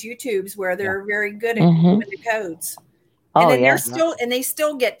some of these YouTubes where they're very good at doing the codes. And then they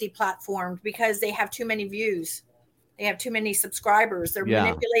still get deplatformed because they have too many views. They have too many subscribers. They're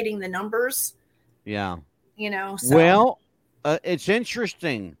manipulating the numbers. Yeah. So. Well, it's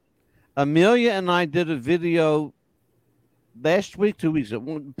interesting. Amelia and I did a video last week, 2 weeks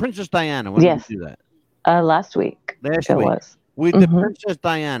ago. Princess Diana. When did we do that? Last week. Last it week. was. With the Princess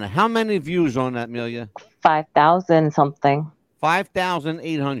Diana. How many views on that, Amelia? 5,000 something.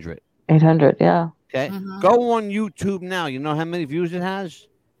 5,800. 800, yeah. Okay. Go on YouTube now. You know how many views it has?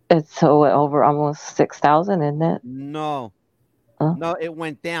 It's so over almost 6,000, isn't it? No. Huh? No, it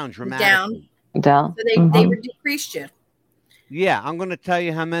went down dramatically. Down. So they decreased you. Yeah, I'm going to tell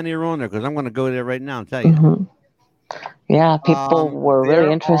you how many are on there because I'm going to go there right now and tell you. Yeah, people were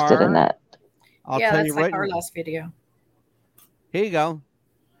really interested in that. I'll tell you that's like right our now. last video. Here you go.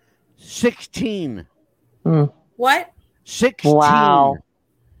 16. What? 16. Wow.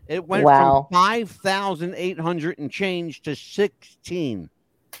 It went from 5,800 and change to 16.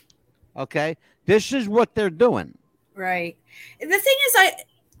 Okay. This is what they're doing. Right. The thing is,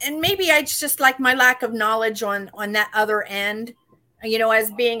 maybe it's just like my lack of knowledge on that other end,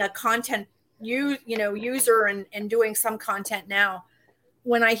 as being a content user and doing some content now.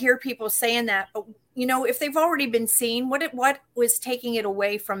 When I hear people saying that, but if they've already been seen, what was taking it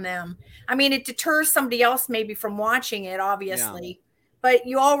away from them? I mean, it deters somebody else maybe from watching it, obviously, but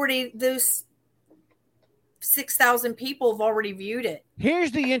those 6,000 people have already viewed it.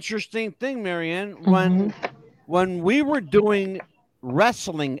 Here's the interesting thing, Marianne. When we were doing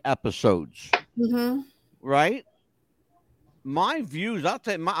wrestling episodes, right? My views,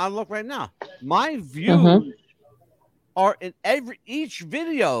 I'll look right now. My views are in each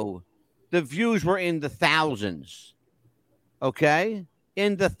video. The views were in the thousands. Okay?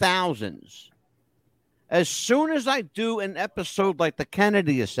 In the thousands. As soon as I do an episode like the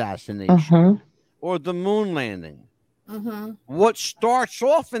Kennedy assassination or the moon landing, what starts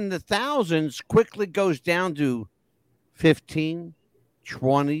off in the thousands quickly goes down to 15,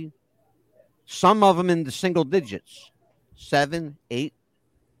 20, some of them in the single digits, 7, 8.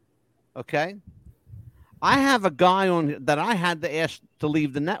 Okay? I have a guy on that I had to ask to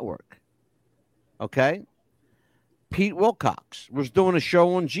leave the network. Okay? Pete Wilcox was doing a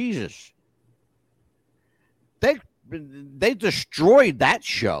show on Jesus. They destroyed that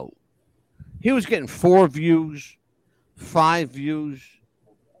show. He was getting 4 views, 5 views.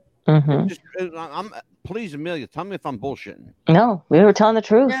 Please, Amelia, tell me if I'm bullshitting. No, we were telling the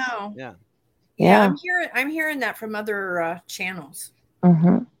truth. No. Yeah. I'm hearing that from other channels.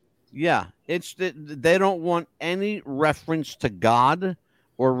 Yeah, it's that they don't want any reference to God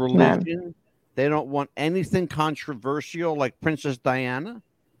or religion. They don't want anything controversial like Princess Diana.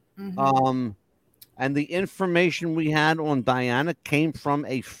 And the information we had on Diana came from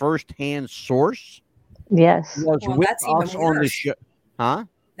a first-hand source. Yes. Was with us on the show. Huh?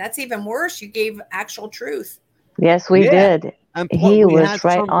 That's even worse. You gave actual truth. Yes, we did. And he was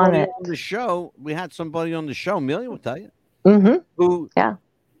right on it. On the show, we had somebody on the show, Amelia will tell you,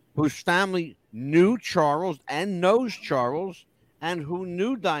 whose family knew Charles and knows Charles, and who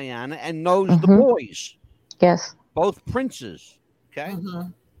knew Diana and knows the boys. Yes. Both princes. Okay.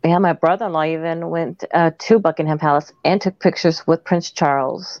 Yeah, my brother-in-law even went to Buckingham Palace and took pictures with Prince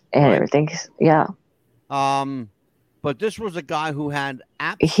Charles and everything. Yeah. But this was a guy who had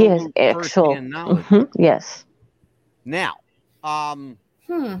absolute first-hand knowledge. Yes. Now,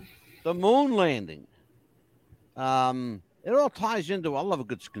 the moon landing. It all ties into. I love a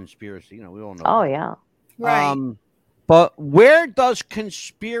good conspiracy. We all know. Oh yeah. Right. But where does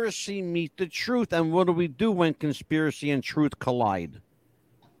conspiracy meet the truth, and what do we do when conspiracy and truth collide?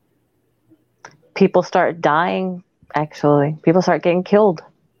 People start dying. Actually, people start getting killed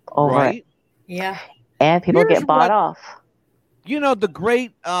over it. Yeah. And people get bought off. The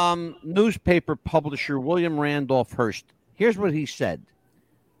great newspaper publisher William Randolph Hearst. Here's what he said.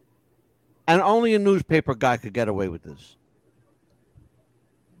 And only a newspaper guy could get away with this.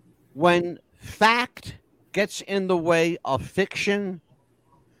 When fact gets in the way of fiction,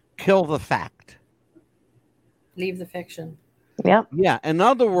 kill the fact. Leave the fiction. Yep. Yeah. In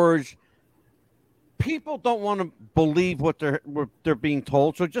other words, people don't want to believe what they're being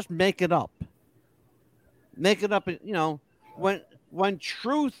told, so just make it up. Make it up. When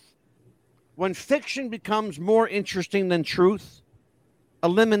fiction becomes more interesting than truth,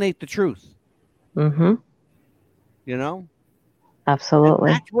 eliminate the truth.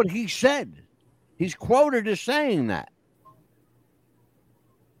 Absolutely. And that's what he said. He's quoted as saying that.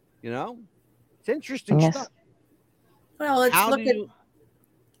 It's interesting stuff. Well, let's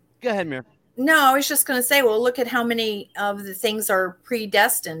Go ahead, Mir. No, I was just going to say, well, look at how many of the things are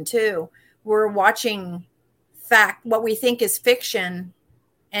predestined too. We're watching what we think is fiction,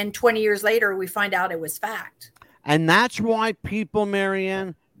 and 20 years later, we find out it was fact. And that's why people,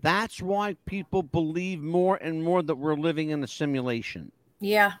 Marianne, that's why people believe more and more that we're living in a simulation.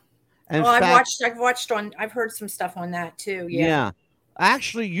 Yeah. And I've heard some stuff on that too. Yeah.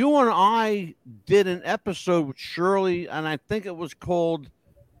 Actually, you and I did an episode with Shirley, and I think it was called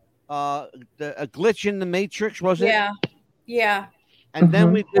A Glitch in the Matrix, was it? Yeah. And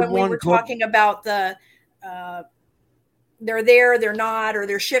then we did when we one were called, talking about the they're there, they're not, or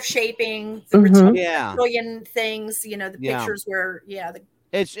they're shift shaping the reptilian things. You know, the pictures where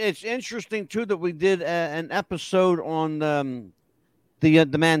it's interesting too that we did an episode on the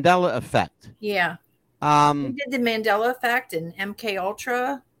Mandela effect. Yeah. We did the Mandela effect and MK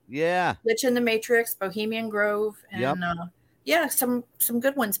Ultra. Yeah. Glitch in the Matrix, Bohemian Grove, and some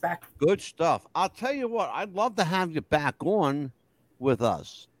good ones back. Good stuff. I'll tell you what, I'd love to have you back on with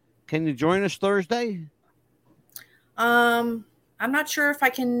us. Can you join us Thursday? I'm not sure if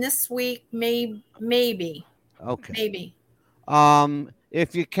I can this week. Maybe. Okay. Maybe.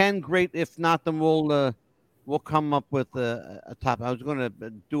 If you can, great. If not, then we'll come up with a top. I was going to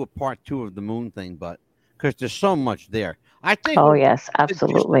do a part 2 of the moon thing, but because there's so much there, I think. Oh yes,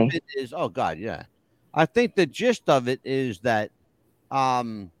 absolutely. God, yeah. I think the gist of it is that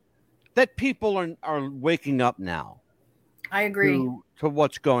that people are waking up now. I agree to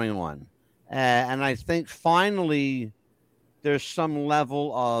what's going on, and I think finally there's some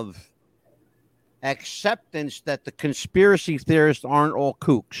level of acceptance that the conspiracy theorists aren't all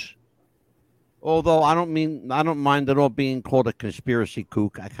kooks. Although I don't mind at all being called a conspiracy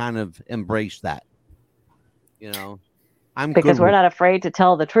kook. I kind of embrace that. You know, because we're not afraid to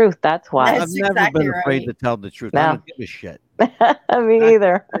tell the truth. That's why. I've never been afraid to tell the truth. No. I don't give a shit. Me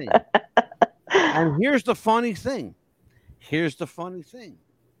neither. And here's the funny thing.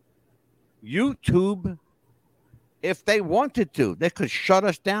 YouTube, if they wanted to, they could shut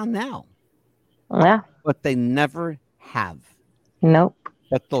us down now. Yeah. But they never have. Nope.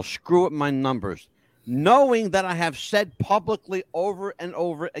 But they'll screw up my numbers, knowing that I have said publicly over and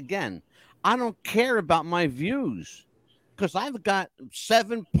over again, I don't care about my views because I've got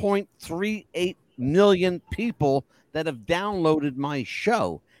 7.38 million people that have downloaded my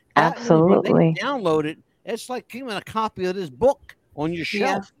show. Absolutely. When they download it, it's like giving a copy of this book on your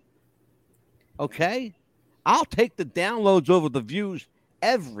shelf. Yeah. Okay? I'll take the downloads over the views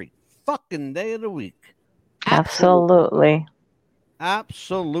every fucking day of the week. Absolutely.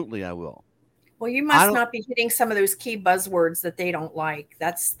 Absolutely, I will. Well, you must not be hitting some of those key buzzwords that they don't like.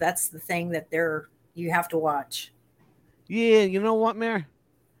 That's the thing that you have to watch. Yeah, you know what, Mayor?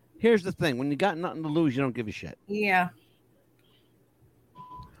 Here's the thing: when you got nothing to lose, you don't give a shit. Yeah.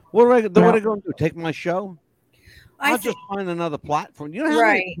 What are I going to do? Take my show? I'll just find another platform. You know how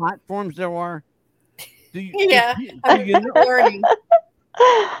many platforms there are? Do you know? Learning.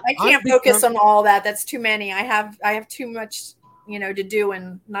 I can't focus on all that. That's too many. I have too much, to do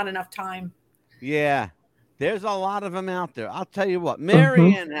and not enough time. Yeah, there's a lot of them out there. I'll tell you what,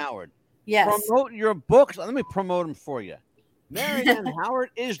 Mary Ann Howard. Yes. Promote your books. Let me promote them for you. Mary Ann Howard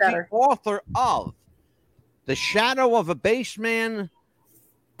is the author of The Shadow of a Baseman,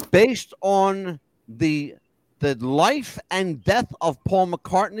 based on the life and death of Paul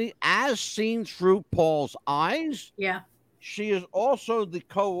McCartney as seen through Paul's eyes. Yeah. She is also the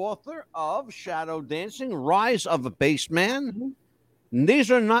co-author of Shadow Dancing, Rise of a Baseman. Mm-hmm. And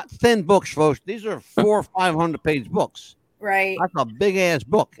these are not thin books, folks. These are 400 or 500 page books. Right. That's a big ass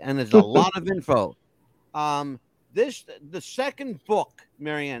book, and there's a lot of info. The second book,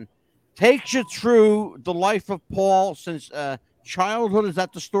 Marianne, takes you through the life of Paul since childhood. Is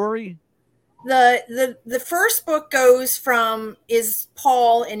that the story? The first book goes from is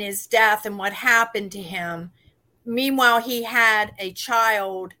Paul and his death and what happened to him. Meanwhile, he had a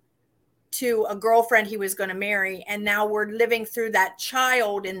child to a girlfriend he was going to marry, and now we're living through that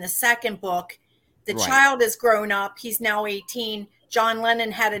child in the second book. The child has grown up. He's now 18. John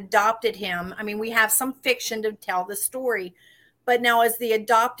Lennon had adopted him. I mean, we have some fiction to tell the story, but now as the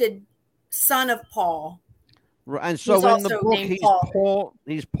adopted son of Paul. And so in the book,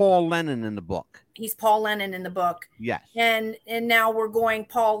 he's Paul Lennon in the book. He's Paul Lennon in the book. Yes. And now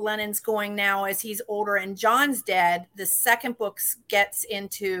Paul Lennon's going now as he's older and John's dead. The second book gets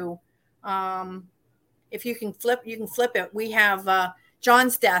into, if you can flip it. We have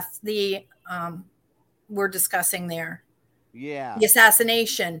John's death, we're discussing there. Yeah. The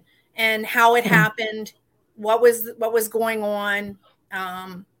assassination and how it happened, what was going on.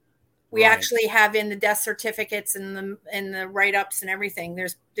 We actually have in the death certificates and the write-ups and everything.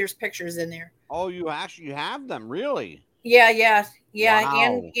 There's pictures in there. Oh, you actually have them, really? Yeah.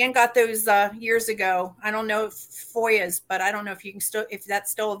 Wow. Ann got those years ago. I don't know if FOIA's, but I don't know if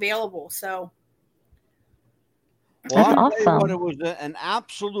that's still available. So. Well, I'll tell you what, it was an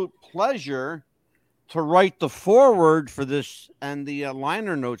absolute pleasure to write the foreword for this and the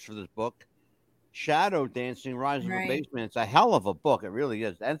liner notes for this book. Shadow Dancing: Rise of a Right. Baseman. It's a hell of a book. It really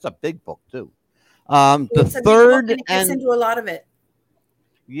is, and it's a big book too. It's The a big book, third and it gets into a lot of it.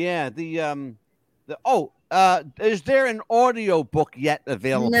 yeah, is there an audio book yet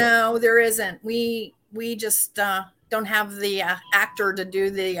available? No, there isn't. We just don't have the actor to do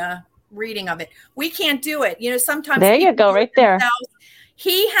the reading of it. We can't do it. You know, sometimes There you people go, do it right there. themselves.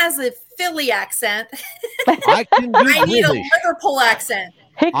 He has a Philly accent. I can do I need a British. Liverpool accent.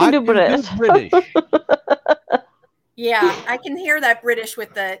 He can do British. British. Yeah, I can hear that British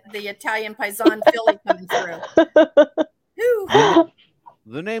with the Italian paisan Philly coming through.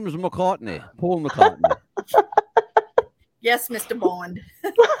 The name is McCartney, Paul McCartney. Yes, Mr. Bond.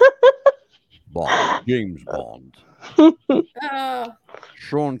 Bond, James Bond,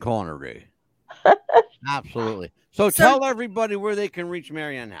 Sean Connery. Absolutely. So tell everybody where they can reach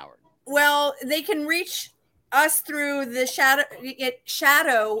Marianne Howard. Well, they can reach us through the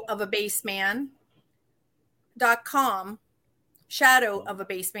shadow of a baseman.com,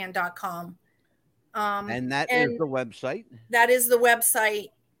 shadowofabasman.com. And that is the website. That is the website.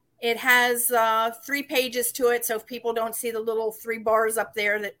 It has 3 pages to it. So if people don't see the little 3 bars up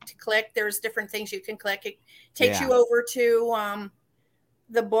there to click, there's different things you can click. It takes you over to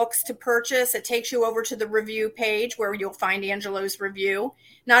the books to purchase. It takes you over to the review page where you'll find Angelo's review.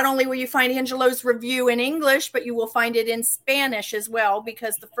 Not only will you find Angelo's review in English, but you will find it in Spanish as well,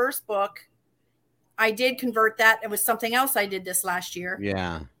 because the first book, I did convert that. It was something else I did this last year.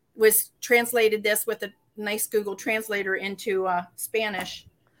 Yeah. Was translated this with a nice Google translator into Spanish.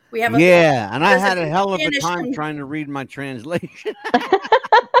 We have and I had a hell of a time trying to read my translation.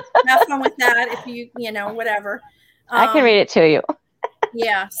 Have fun with that if you whatever. I can read it to you.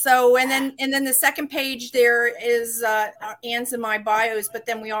 Yeah. So and then the second page there is Anne's and my bios, but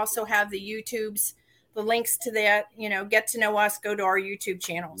then we also have the YouTubes, the links to that. Get to know us. Go to our YouTube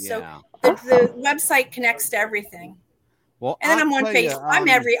channel. Yeah. So the website connects to everything. Well, and then I'm on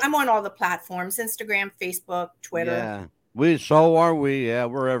Facebook. I'm on all the platforms: Instagram, Facebook, Twitter. Yeah. So are we. Yeah,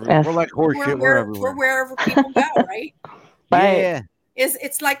 we're everywhere. Yes. We're like horseshit. We're everywhere. We're wherever people go, right? Yeah.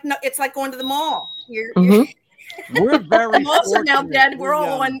 It's like going to the mall. Mm-hmm. We're very. The malls are now dead. We're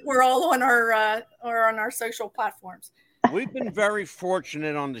all on our social platforms. We've been very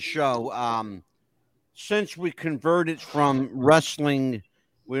fortunate on the show. Since we converted from wrestling,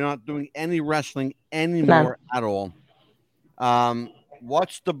 we're not doing any wrestling anymore at all.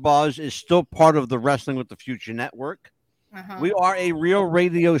 What's the Buzz is still part of the Wrestling with the Future Network. We are a real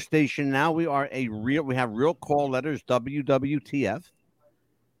radio station now. We have real call letters, WWTF,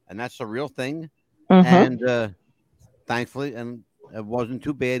 and that's the real thing. And thankfully, and it wasn't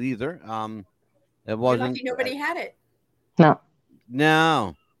too bad either. It wasn't. Lucky nobody had it.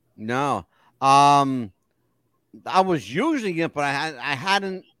 No. I was using it, but I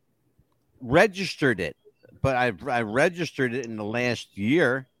hadn't registered it. But I registered it in the last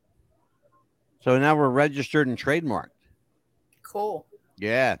year. So now we're registered and trademarked. Cool.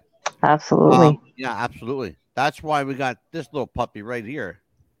 Yeah. Absolutely. Absolutely. That's why we got this little puppy right here.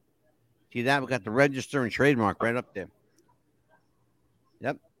 See that? We got the register and trademark right up there.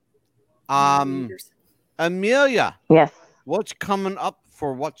 Yep. Amelia. Yes. What's coming up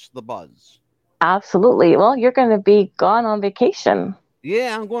for What's the Buzz? Absolutely. Well, you're going to be gone on vacation.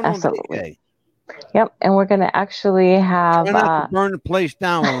 Yeah, I'm going on vacation. Yep, and we're going to actually have... Try not to burn the place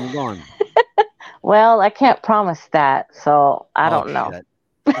down when I'm gone. Well, I can't promise that, so I don't know.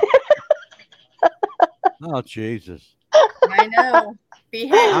 Oh, Jesus. I know.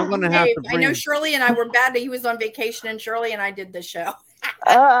 Behave. I'm going to have to bring... I know Shirley and I were bad. He was on vacation, and Shirley and I did the show.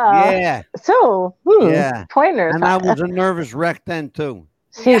 Yeah. So, pointers. And I was a nervous wreck then, too.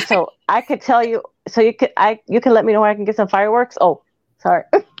 See, so I could tell you... So you can let me know where I can get some fireworks? Oh, sorry.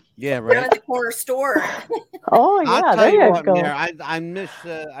 Yeah, right. Down at the corner store. Oh, yeah, there you go. I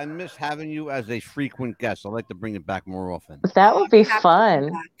miss having you as a frequent guest. I'd like to bring it back more often. That would be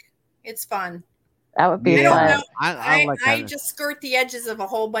fun. It's fun. That would be fun. I just skirt the edges of a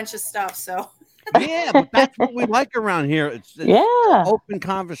whole bunch of stuff. So yeah, but that's what we like around here. It's open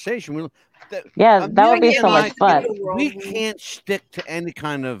conversation. That would be so much fun. We can't stick to any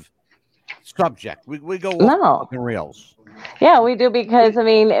kind of subject. We go off the rails. Yeah, we do, because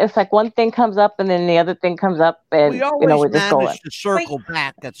it's like one thing comes up and then the other thing comes up, and we always we're just going to circle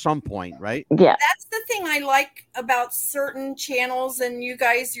back at some point, right? Yeah, that's the thing I like about certain channels, and you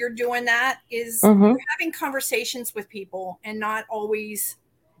guys, you're doing that, is you're having conversations with people and not always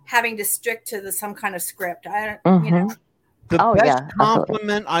having to stick to some kind of script. The best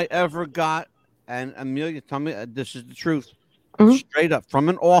compliment I ever got, and Amelia, tell me this is the truth, straight up from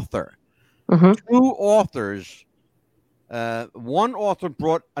an author. 2 authors. One author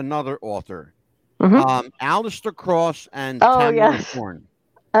brought another author Aleister Cross and Oh, Tamara yes. Thorne.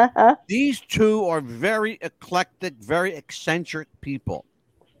 Uh-huh. These two are very eclectic, very eccentric people.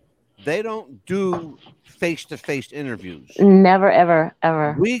 They don't do face-to-face interviews. Never, ever,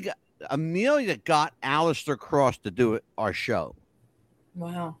 ever. Amelia got Aleister Cross to do our show.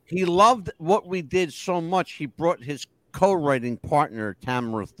 Wow. He loved what we did so much, he brought his co-writing partner,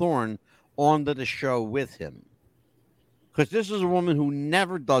 Tamara Thorne, onto the show with him. Because this is a woman who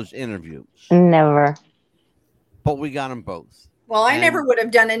never does interviews. Never. But we got them both. Well, I never would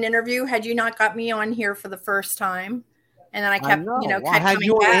have done an interview had you not got me on here for the first time. And then I kept, kept I had coming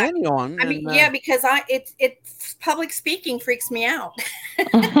you back. and Annie on. I mean, yeah, because it's public speaking freaks me out.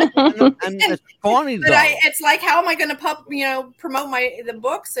 and it's funny though. But it's like, how am I going to promote the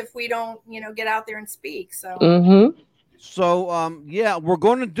books if we don't, get out there and speak? So. Mm-hmm. So yeah, we're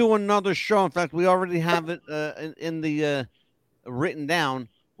going to do another show. In fact, we already have it in the written down.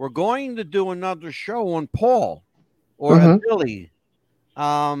 We're going to do another show on Paul or Billy,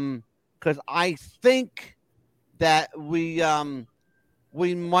 because I think that we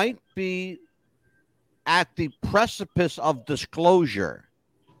might be at the precipice of disclosure,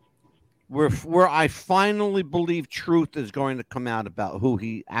 where I finally believe truth is going to come out about who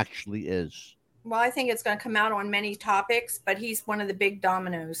he actually is. Well, I think it's going to come out on many topics, but he's one of the big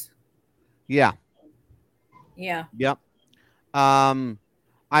dominoes. Yeah. Yeah. Yep.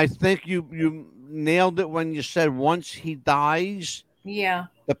 I think you nailed it when you said once he dies, yeah,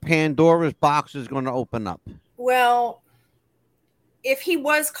 the Pandora's box is going to open up. Well, if he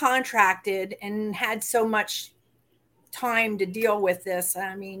was contracted and had so much time to deal with this,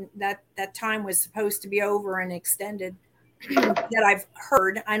 I mean, that time was supposed to be over and extended. That I've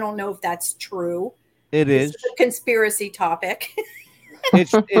heard. I don't know if that's true. It's a conspiracy topic.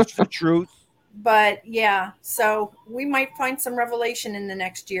 it's the truth. But yeah, so we might find some revelation in the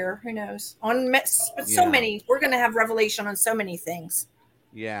next year. Who knows? So many. We're going to have revelation on so many things.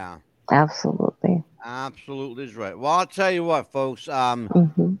 Yeah. Absolutely. Absolutely is right. Well, I'll tell you what, folks.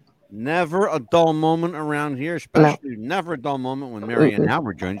 Never a dull moment around here, especially never a dull moment when Marianne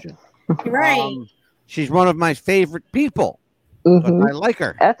Howard joins you. Right. She's one of my favorite people. I like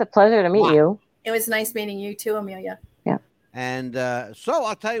her. That's a pleasure to meet you. It was nice meeting you too, Amelia. Yeah. And so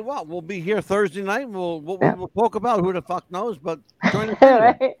I'll tell you what, we'll be here Thursday night. We'll talk about who the fuck knows, but join us.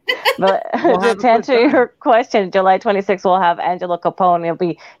 Right. But to answer your question, July 26th, we'll have Angelo Capone. It'll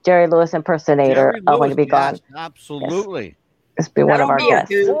be Jerry Lewis impersonator when you be gone. Absolutely. Yes. This will be one of our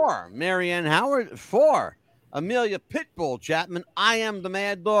guests. 4, Marianne Howard. 4, Amelia Pitbull Chapman. I am the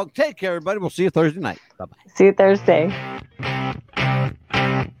Mad Dog. Take care, everybody. We'll see you Thursday night. Bye-bye. See you Thursday.